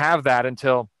 We won't have that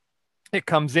until it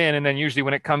comes in. And then usually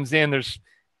when it comes in,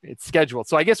 it's scheduled.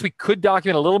 So I guess we could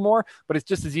document a little more, but it's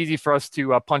just as easy for us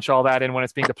to punch all that in when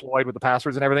it's being deployed with the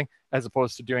passwords and everything, as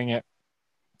opposed to doing it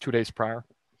 2 days prior.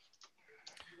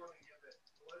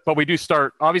 But we do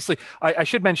start, obviously, I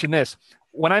should mention this.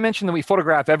 When I mentioned that we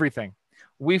photograph everything,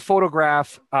 we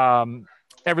photograph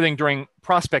everything during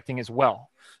prospecting as well.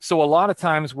 So a lot of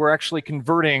times we're actually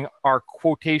converting our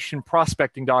quotation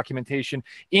prospecting documentation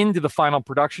into the final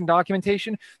production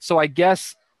documentation. So I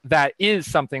guess that is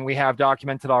something we have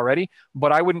documented already,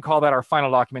 but I wouldn't call that our final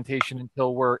documentation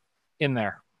until we're in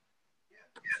there.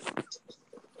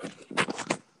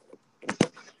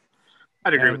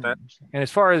 I'd agree with that. And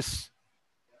as far as,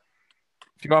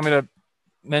 if you want me to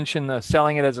mention the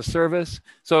selling it as a service,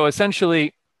 so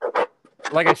essentially,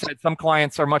 like I said, some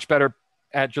clients are much better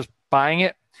at just buying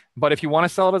it, but if you want to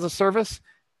sell it as a service,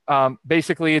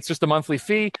 basically it's just a monthly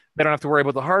fee. They don't have to worry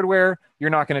about the hardware. You're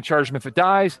not going to charge them if it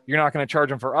dies. You're not going to charge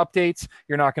them for updates.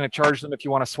 You're not going to charge them if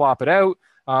you want to swap it out.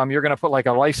 You're going to put like a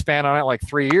lifespan on it, like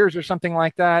 3 years or something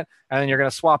like that. And then you're going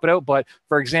to swap it out. But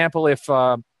for example, if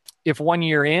 1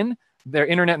 year in their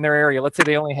internet in their area, let's say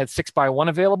they only had 6x1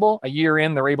 available, a year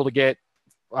in, they're able to get,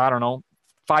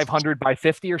 500 by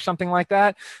 50 or something like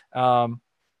that.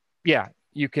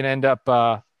 You can end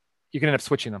up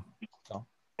switching them. So.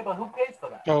 Yeah, but who pays for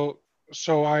that?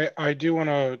 So I do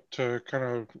want to kind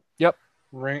of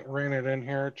rein it in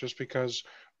here, just because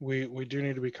we do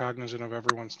need to be cognizant of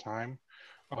everyone's time.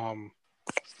 I'm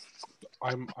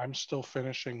still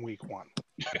finishing week 1.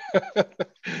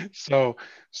 so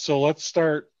let's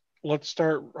start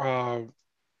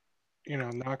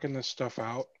knocking this stuff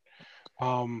out.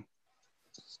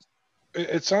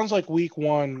 It sounds like week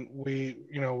 1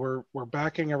 we're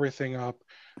backing everything up.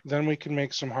 Then we can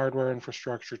make some hardware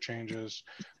infrastructure changes.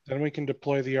 Then we can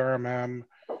deploy the RMM,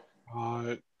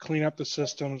 clean up the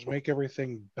systems, make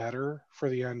everything better for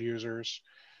the end users,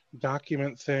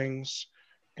 document things,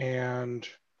 and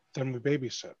then we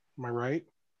babysit. Am I right?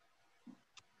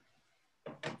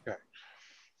 Okay.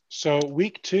 So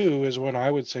week 2 is when I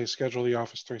would say schedule the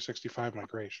Office 365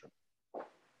 migration.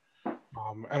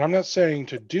 And I'm not saying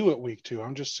to do it week 2.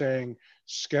 I'm just saying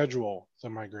schedule the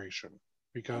migration,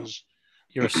 because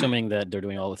you're assuming that they're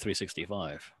doing all the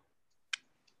 365.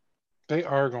 They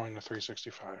are going to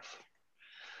 365.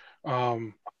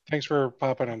 Thanks for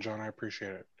popping in, John. I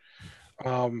appreciate it.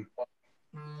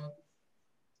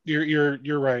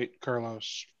 You're right,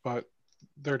 Carlos, but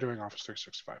they're doing Office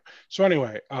 365. So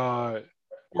anyway,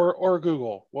 or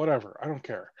Google, whatever. I don't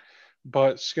care.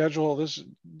 But schedule this,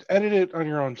 edit it on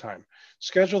your own time.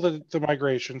 Schedule the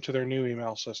migration to their new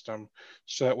email system,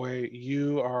 so that way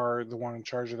you are the one in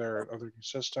charge of their new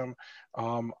system.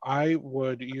 I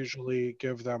would usually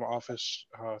give them Office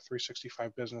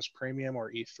 365 Business Premium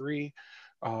or E3,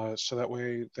 so that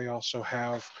way they also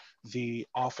have the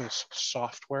Office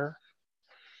software.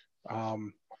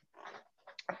 And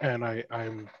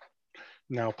I'm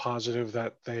now positive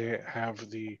that they have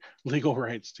the legal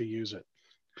rights to use it.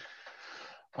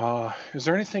 Is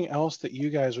there anything else that you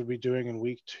guys would be doing in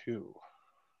week 2?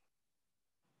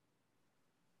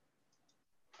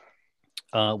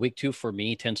 Week 2 for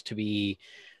me tends to be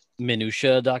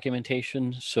minutia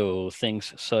documentation. So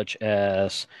things such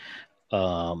as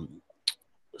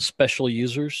special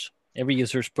users. Every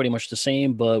user is pretty much the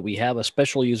same, but we have a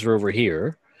special user over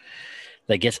here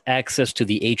that gets access to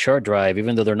the HR drive,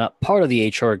 even though they're not part of the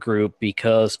HR group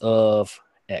because of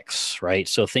X, right?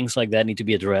 So things like that need to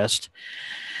be addressed.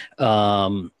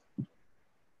 Other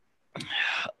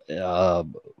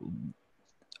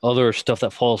stuff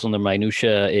that falls under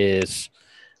minutia is,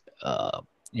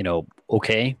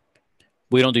 okay,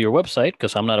 we don't do your website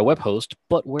because I'm not a web host,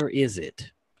 but where is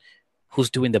it? Who's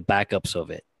doing the backups of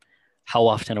it? How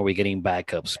often are we getting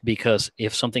backups? Because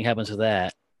if something happens to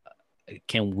that,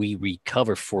 can we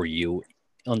recover for you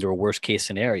under a worst case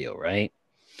scenario, right?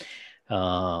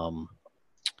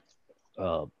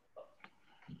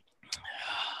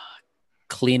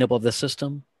 Cleanup of the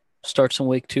system starts in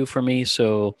week 2 for me.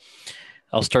 So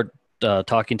I'll start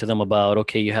talking to them about,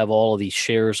 okay, you have all of these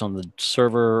shares on the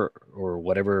server or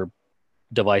whatever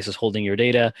device is holding your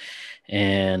data,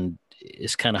 and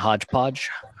it's kind of hodgepodge.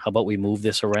 How about we move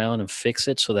this around and fix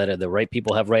it so that the right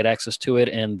people have right access to it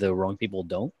and the wrong people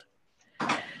don't?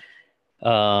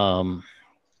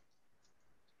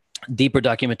 Deeper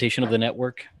documentation of the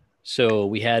network. So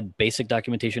we had basic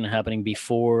documentation happening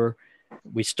before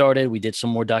we started. We did some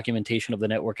more documentation of the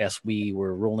network as we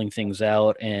were rolling things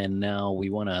out, and now we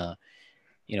want to,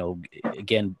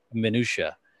 again,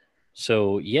 minutia.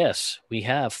 So yes, we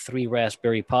have 3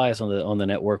 Raspberry Pis on the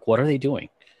network. What are they doing?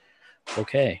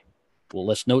 Okay, well,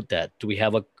 let's note that. Do we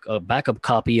have a backup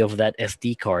copy of that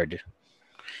SD card?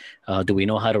 Do we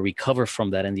know how to recover from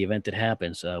that in the event it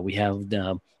happens? We have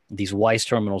these WISE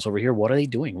terminals over here. What are they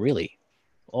doing, really?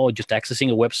 Oh, just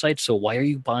accessing a website? So why are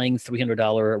you buying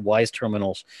 $300 WISE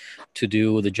terminals to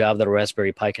do the job that a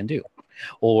Raspberry Pi can do?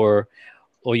 Or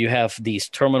you have these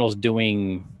terminals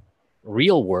doing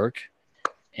real work,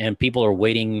 and people are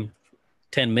waiting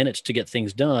 10 minutes to get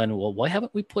things done. Well, why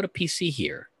haven't we put a PC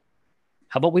here?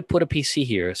 How about we put a PC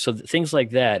here? So things like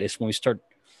that is when we start,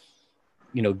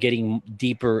 getting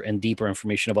deeper and deeper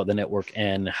information about the network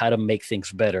and how to make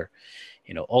things better.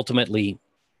 Ultimately,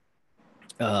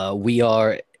 we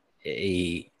are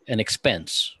an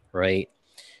expense, right?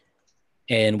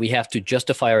 And we have to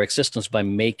justify our existence by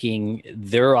making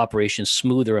their operations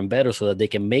smoother and better so that they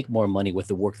can make more money with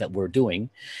the work that we're doing,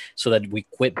 so that we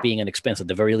quit being an expense. At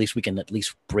the very least, we can at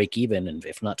least break even, and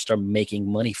if not, start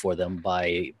making money for them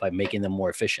by making them more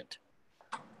efficient.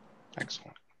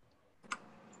 Excellent.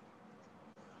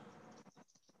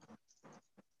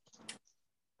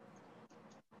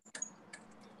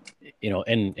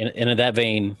 And in that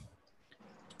vein,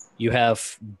 you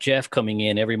have Jeff coming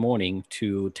in every morning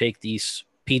to take these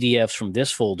PDFs from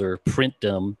this folder, print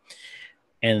them,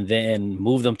 and then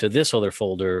move them to this other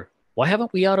folder. Why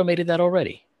haven't we automated that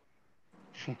already?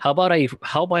 How about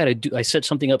I set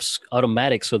something up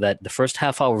automatic so that the first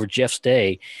half hour of Jeff's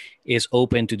day is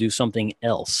open to do something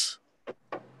else?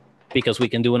 Because we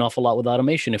can do an awful lot with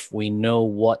automation if we know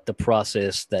what the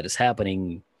process that is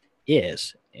happening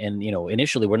is. And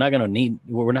initially we're not going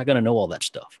to know all that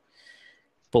stuff.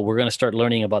 But we're going to start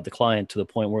learning about the client to the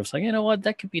point where it's like, you know what,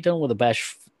 that could be done with a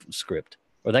bash script,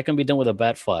 or that can be done with a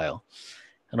bat file.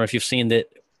 I don't know if you've seen it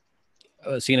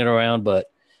around, but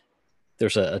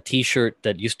there's a T-shirt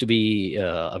that used to be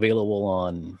available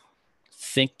on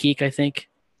ThinkGeek, I think.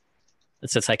 It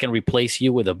says, "I can replace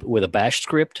you with a bash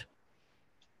script."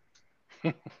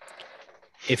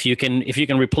 If you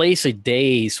can replace a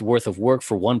day's worth of work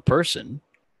for one person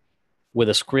with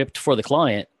a script for the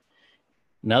client,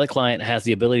 now the client has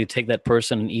the ability to take that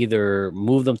person and either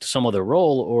move them to some other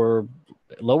role or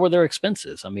lower their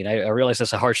expenses. I mean, I realize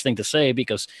that's a harsh thing to say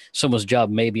because someone's job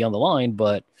may be on the line,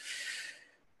 but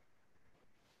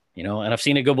and I've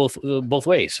seen it go both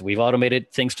ways. We've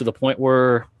automated things to the point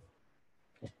where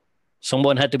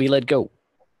someone had to be let go.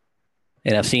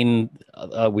 And I've seen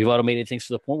we've automated things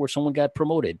to the point where someone got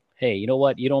promoted. Hey, you know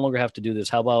what? You no longer have to do this.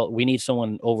 How about we need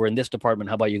someone over in this department?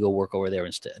 How about you go work over there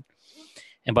instead?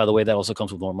 And by the way, that also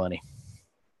comes with more money.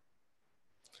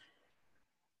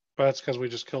 But that's because we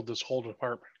just killed this whole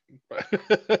department.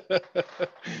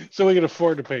 So we can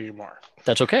afford to pay you more.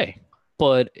 That's okay.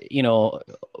 But, you know,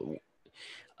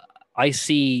 I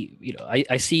see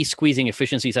squeezing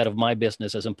efficiencies out of my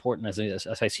business as important as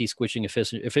I see squishing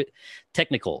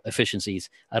technical efficiencies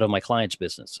out of my clients'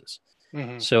 businesses.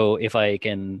 Mm-hmm. So if I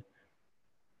can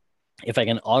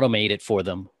automate it for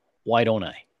them, why don't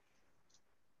I?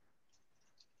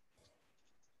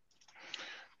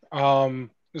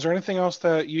 Is there anything else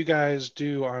that you guys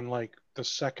do on like the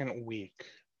second week?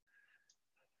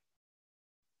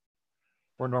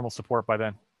 We're normal support by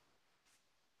then.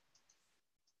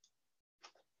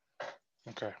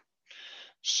 Okay.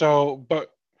 So,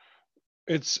 but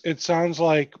it sounds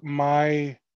like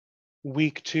my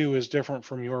week 2 is different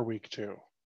from your week 2.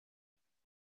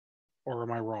 Or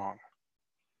am I wrong?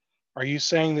 Are you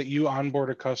saying that you onboard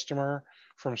a customer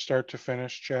from start to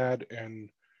finish, Chad, in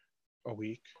a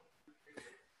week?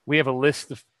 We have a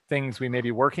list of things we may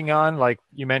be working on, like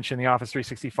you mentioned the Office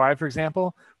 365, for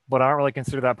example, but I don't really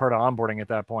consider that part of onboarding at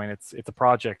that point. It's a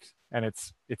project and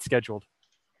it's scheduled.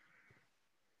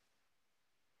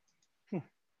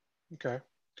 Okay.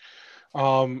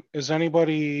 Is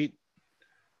anybody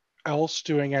else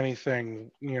doing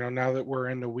anything, now that we're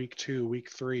into week 2,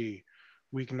 week 3,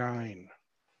 week 9?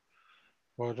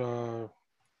 What do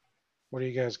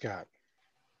you guys got?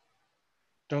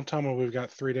 Don't tell me we've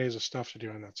got 3 days of stuff to do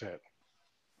and that's it.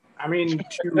 I mean,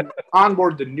 to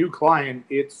onboard the new client,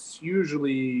 it's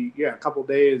usually a couple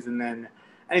days, and then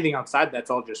anything outside that's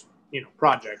all just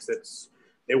projects.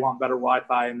 They want better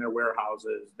Wi-Fi in their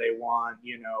warehouses. They want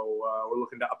we're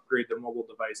looking to upgrade their mobile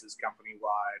devices company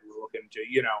wide. We're looking to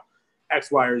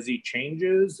X, Y, or Z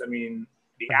changes. I mean,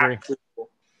 the actual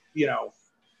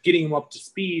getting them up to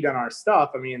speed on our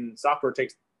stuff. I mean, software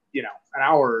takes an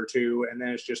hour or two, and then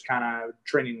it's just kind of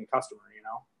training the customer.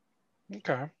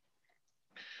 Okay.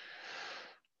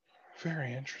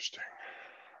 Very interesting.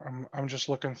 I'm just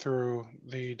looking through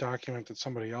the document that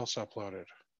somebody else uploaded.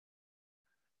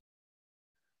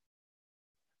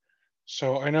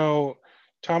 So I know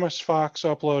Thomas Fox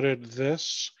uploaded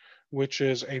this, which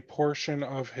is a portion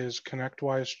of his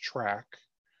ConnectWise track.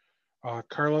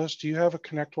 Carlos, do you have a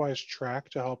ConnectWise track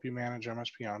to help you manage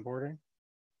MSP onboarding?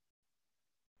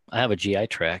 I have a GI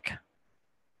track.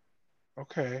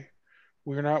 Okay.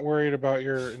 We're not worried about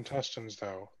your intestines,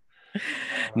 though.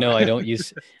 No, I don't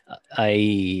use.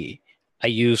 I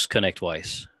use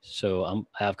ConnectWise. So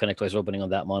I have ConnectWise opening on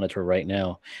that monitor right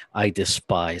now. I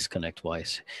despise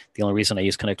ConnectWise. The only reason I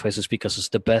use ConnectWise is because it's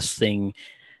the best thing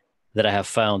that I have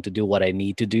found to do what I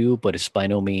need to do, but it's by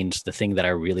no means the thing that I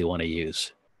really want to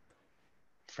use.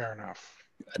 Fair enough.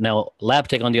 Now,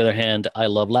 LabTech, on the other hand, I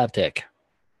love LabTech.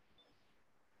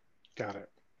 Got it.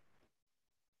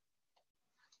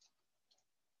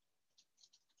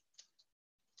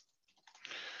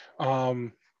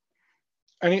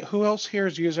 Who else here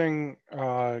is using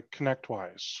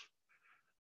ConnectWise?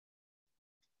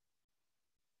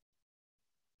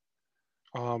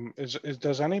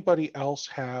 Does anybody else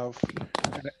have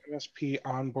an MSP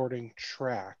onboarding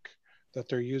track that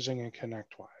they're using in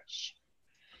ConnectWise?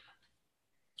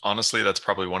 Honestly, that's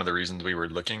probably one of the reasons we were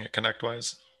looking at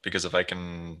ConnectWise, because if I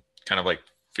can kind of like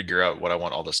figure out what I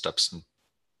want all the steps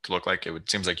to look like,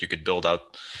 seems like you could build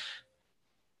out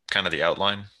kind of the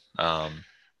outline.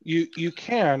 You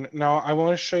can. Now, I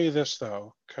want to show you this,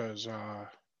 though, because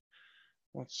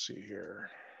let's see here.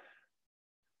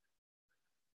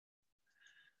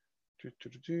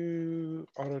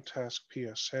 Autotask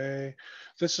PSA.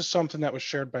 This is something that was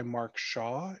shared by Mark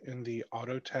Shaw in the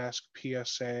Autotask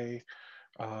PSA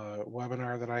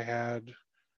webinar that I had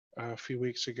a few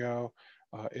weeks ago.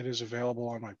 It is available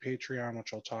on my Patreon,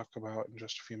 which I'll talk about in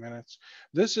just a few minutes.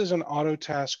 This is an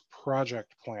Autotask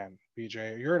project plan,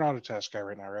 BJ. You're an Autotask guy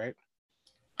right now, right?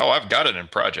 Oh, I've got it in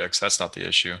projects. That's not the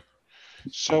issue.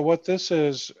 So what this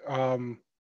is, and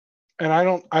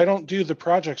I don't do the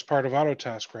projects part of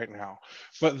Autotask right now,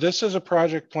 but this is a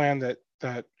project plan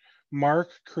that Mark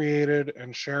created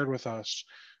and shared with us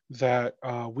that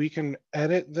we can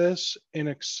edit this in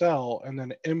Excel and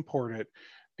then import it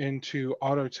into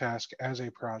Autotask as a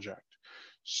project.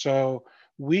 So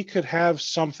we could have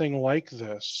something like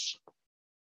this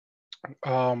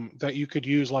that you could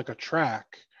use like a track,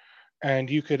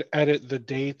 and you could edit the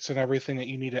dates and everything that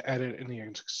you need to edit in the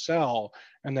Excel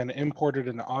and then import it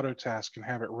into Autotask and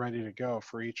have it ready to go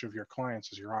for each of your clients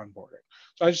as you're onboarding.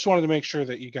 So I just wanted to make sure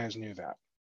that you guys knew that.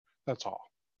 That's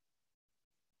all.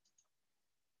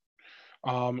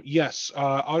 Yes,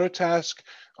 Autotask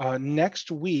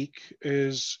next week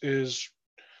is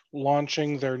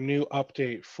launching their new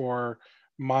update for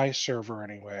my server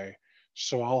anyway.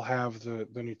 So I'll have the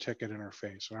new ticket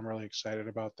interface, and I'm really excited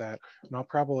about that. And I'll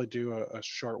probably do a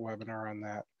short webinar on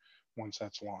that once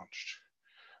that's launched.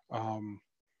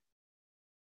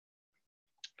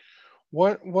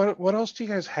 What else do you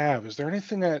guys have? Is there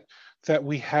anything that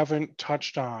we haven't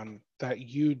touched on that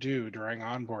you do during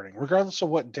onboarding, regardless of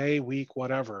what day, week,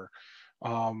 whatever?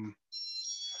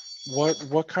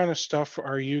 What kind of stuff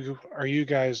are you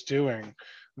guys doing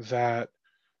that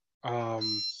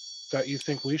that you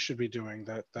think we should be doing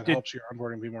that helps your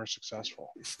onboarding be more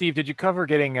successful? Steve, did you cover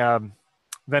getting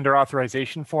vendor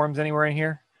authorization forms anywhere in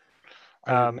here?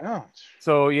 I did not.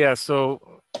 So yeah,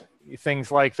 so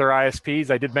things like their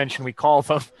ISPs, I did mention we call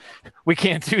them. We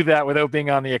can't do that without being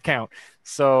on the account.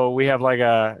 So we have like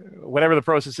whatever the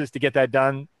process is to get that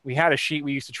done. We had a sheet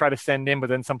we used to try to send in, but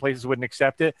then some places wouldn't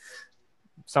accept it.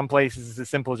 Some places it's as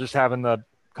simple as just having the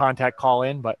contact call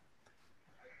in, but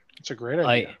it's a great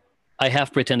idea. I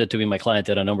have pretended to be my client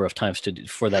at a number of times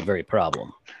for that very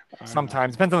problem.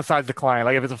 Sometimes depends on the size of the client.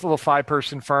 Like if it's a little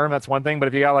 5-person firm, that's one thing. But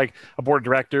if you got like a board of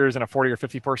directors and a 40 or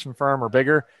 50-person firm or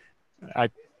bigger, I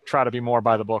try to be more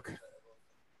by the book.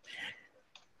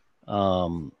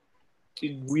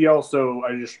 We also,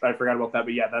 I forgot about that,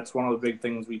 but yeah, that's one of the big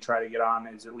things we try to get on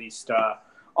is at least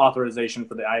authorization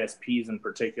for the ISPs in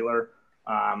particular.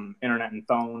 Internet and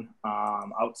phone.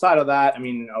 Outside of that, I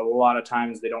mean, a lot of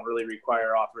times they don't really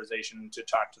require authorization to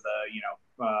talk to the,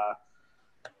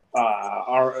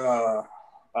 our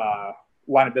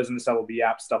line of business LB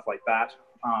app, stuff like that.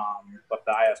 But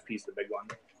the ISP is the big one.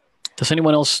 Does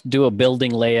anyone else do a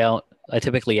building layout? I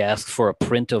typically ask for a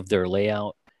print of their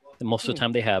layout. And most of the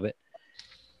time they have it.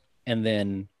 And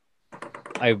then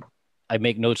I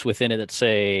make notes within it that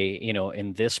say,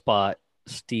 in this spot,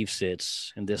 Steve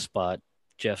sits, in this spot,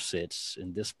 Jeff sits,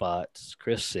 in this spot,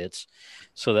 Chris sits,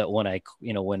 so that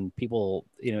when people,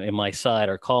 in my side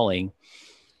are calling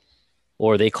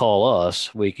or they call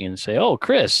us, we can say, oh,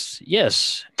 Chris,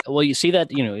 yes. Well, you see that,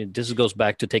 this goes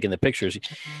back to taking the pictures.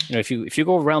 If you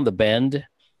go around the bend,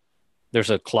 there's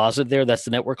a closet there. That's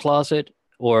the network closet.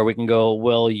 Or we can go,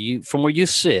 well, from where you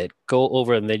sit, go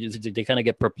over, and they kind of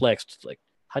get perplexed. It's like,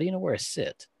 how do you know where I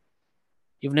sit?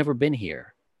 You've never been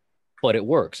here. But it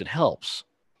works. It helps.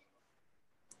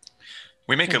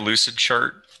 We make a Lucid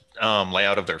chart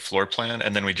layout of their floor plan,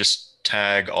 and then we just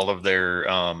tag all of their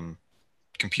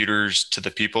computers to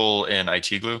the people in IT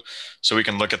Glue. So we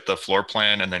can look at the floor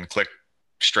plan and then click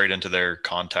straight into their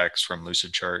contacts from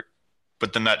Lucid chart.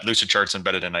 But then that Lucid chart's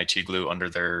embedded in IT Glue under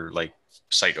their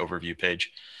site overview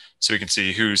page. So we can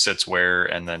see who sits where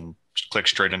and then click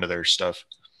straight into their stuff.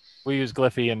 We use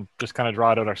Glyphy and just kind of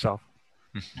draw it out ourselves.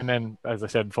 And then, as I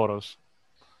said, photos.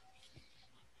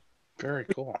 Very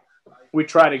cool. We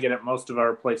try to get it. Most of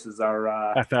our places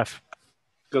are FF.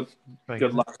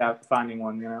 Good luck at finding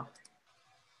one,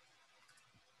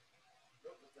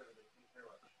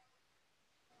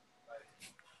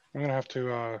 I'm gonna have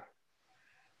to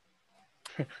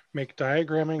make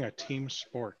diagramming a team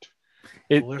sport.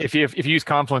 If you use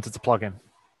Confluence, it's a plugin.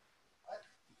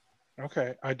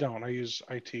 Okay, I don't. I use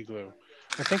IT Glue.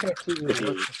 I think IT Glue works with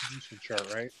the Lucid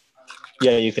chart, right?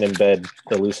 Yeah, you can embed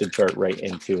the Lucid chart right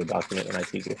into a document in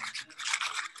IT Glue.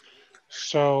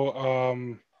 So,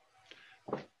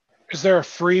 is there a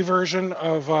free version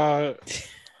of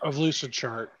Lucid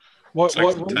chart? It's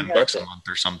like $10 a month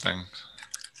or something.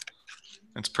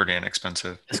 It's pretty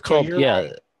inexpensive. It's called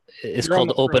it's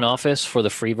called Open Office for the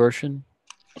free version.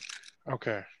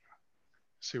 Okay,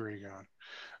 see where you're going.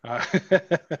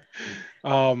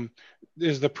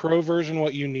 Is the pro version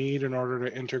what you need in order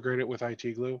to integrate it with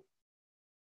IT Glue?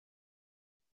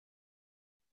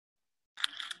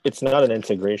 It's not an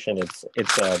integration. It's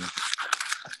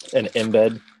an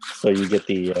embed. So you get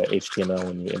the HTML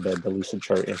when you embed the Lucid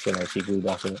chart into an IT Glue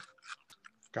document.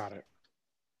 Got it.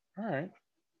 All right.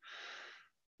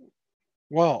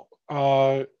 Well,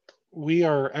 we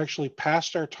are actually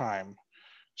past our time.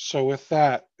 So with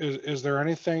that, is there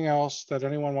anything else that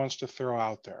anyone wants to throw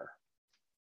out there?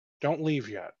 Don't leave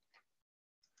yet.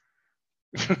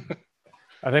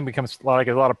 I think it becomes like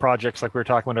a lot of projects like we were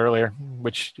talking about earlier,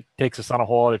 which takes us on a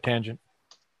whole other tangent.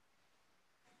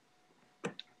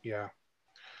 Yeah.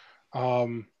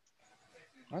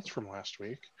 That's from last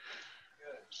week.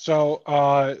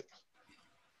 So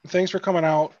thanks for coming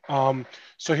out.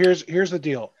 So here's the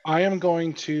deal. I am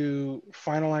going to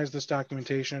finalize this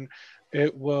documentation.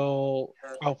 I'll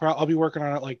be working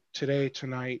on it like today,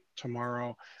 tonight,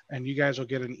 tomorrow, and you guys will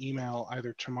get an email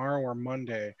either tomorrow or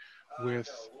Monday with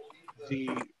the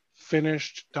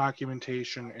finished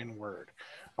documentation in Word.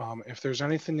 If there's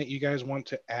anything that you guys want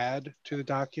to add to the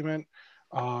document,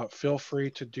 feel free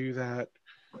to do that.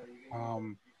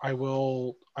 I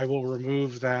will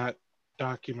remove that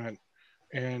document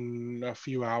in a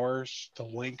few hours, the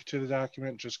link to the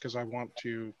document, just because I want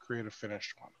to create a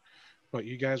finished one. But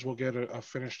you guys will get a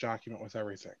finished document with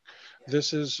everything.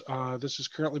 This is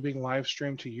currently being live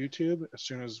streamed to YouTube. As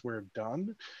soon as we're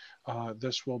done,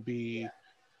 this will be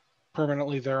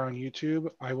permanently there on YouTube.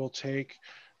 I will take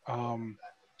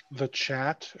the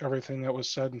chat, everything that was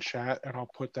said in chat, and I'll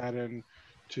put that in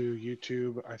to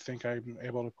YouTube. I think I'm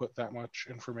able to put that much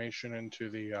information into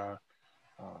the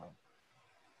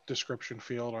description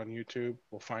field on YouTube.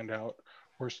 We'll find out.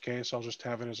 Worst case, I'll just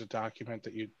have it as a document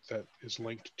that is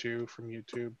linked to from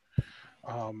YouTube.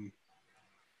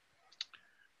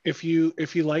 If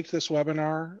you liked this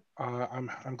webinar,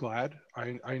 I'm glad.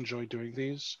 I enjoy doing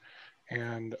these,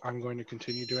 and I'm going to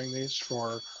continue doing these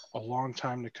for a long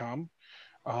time to come.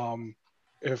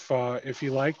 If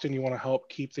you liked and you want to help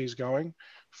keep these going,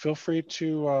 feel free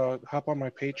to hop on my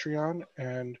Patreon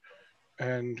and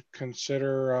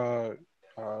consider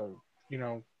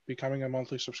becoming a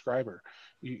monthly subscriber.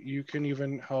 You can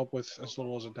even help with as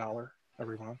little as $1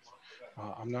 every month.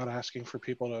 I'm not asking for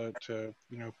people to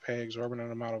pay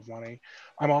exorbitant amount of money.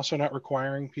 I'm also not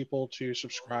requiring people to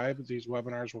subscribe. These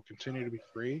webinars will continue to be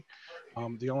free.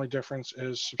 The only difference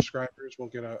is subscribers will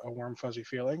get a warm fuzzy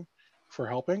feeling for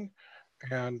helping,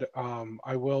 and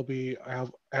I will be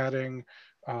adding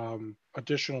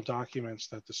additional documents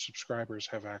that the subscribers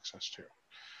have access to.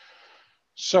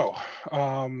 So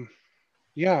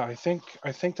yeah, I think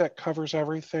that covers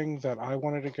everything that I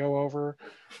wanted to go over.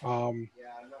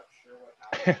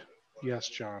 Yes,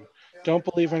 John. Don't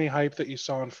believe any hype that you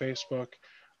saw on Facebook.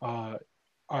 I'm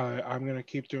going to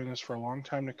keep doing this for a long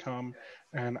time to come,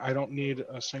 and I don't need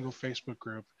a single Facebook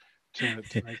group to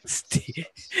make this.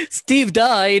 Steve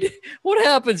died. What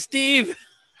happened, Steve?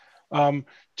 To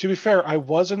be fair, I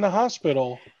was in the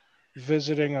hospital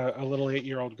visiting a little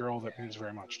 8-year-old girl that means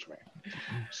very much to me.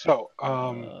 So,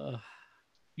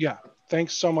 yeah,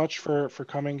 thanks so much for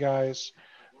coming, guys.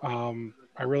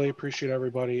 I really appreciate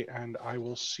everybody, and I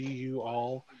will see you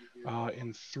all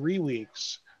in 3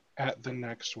 weeks at the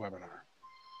next webinar.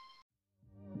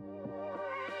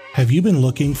 Have you been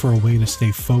looking for a way to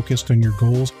stay focused on your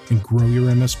goals and grow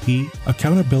your MSP?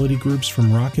 Accountability groups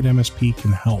from Rocket MSP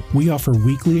can help. We offer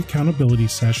weekly accountability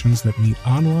sessions that meet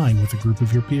online with a group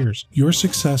of your peers. Your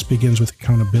success begins with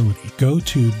accountability. Go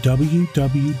to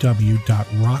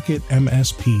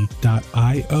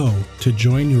www.rocketmsp.io to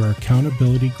join your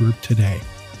accountability group today.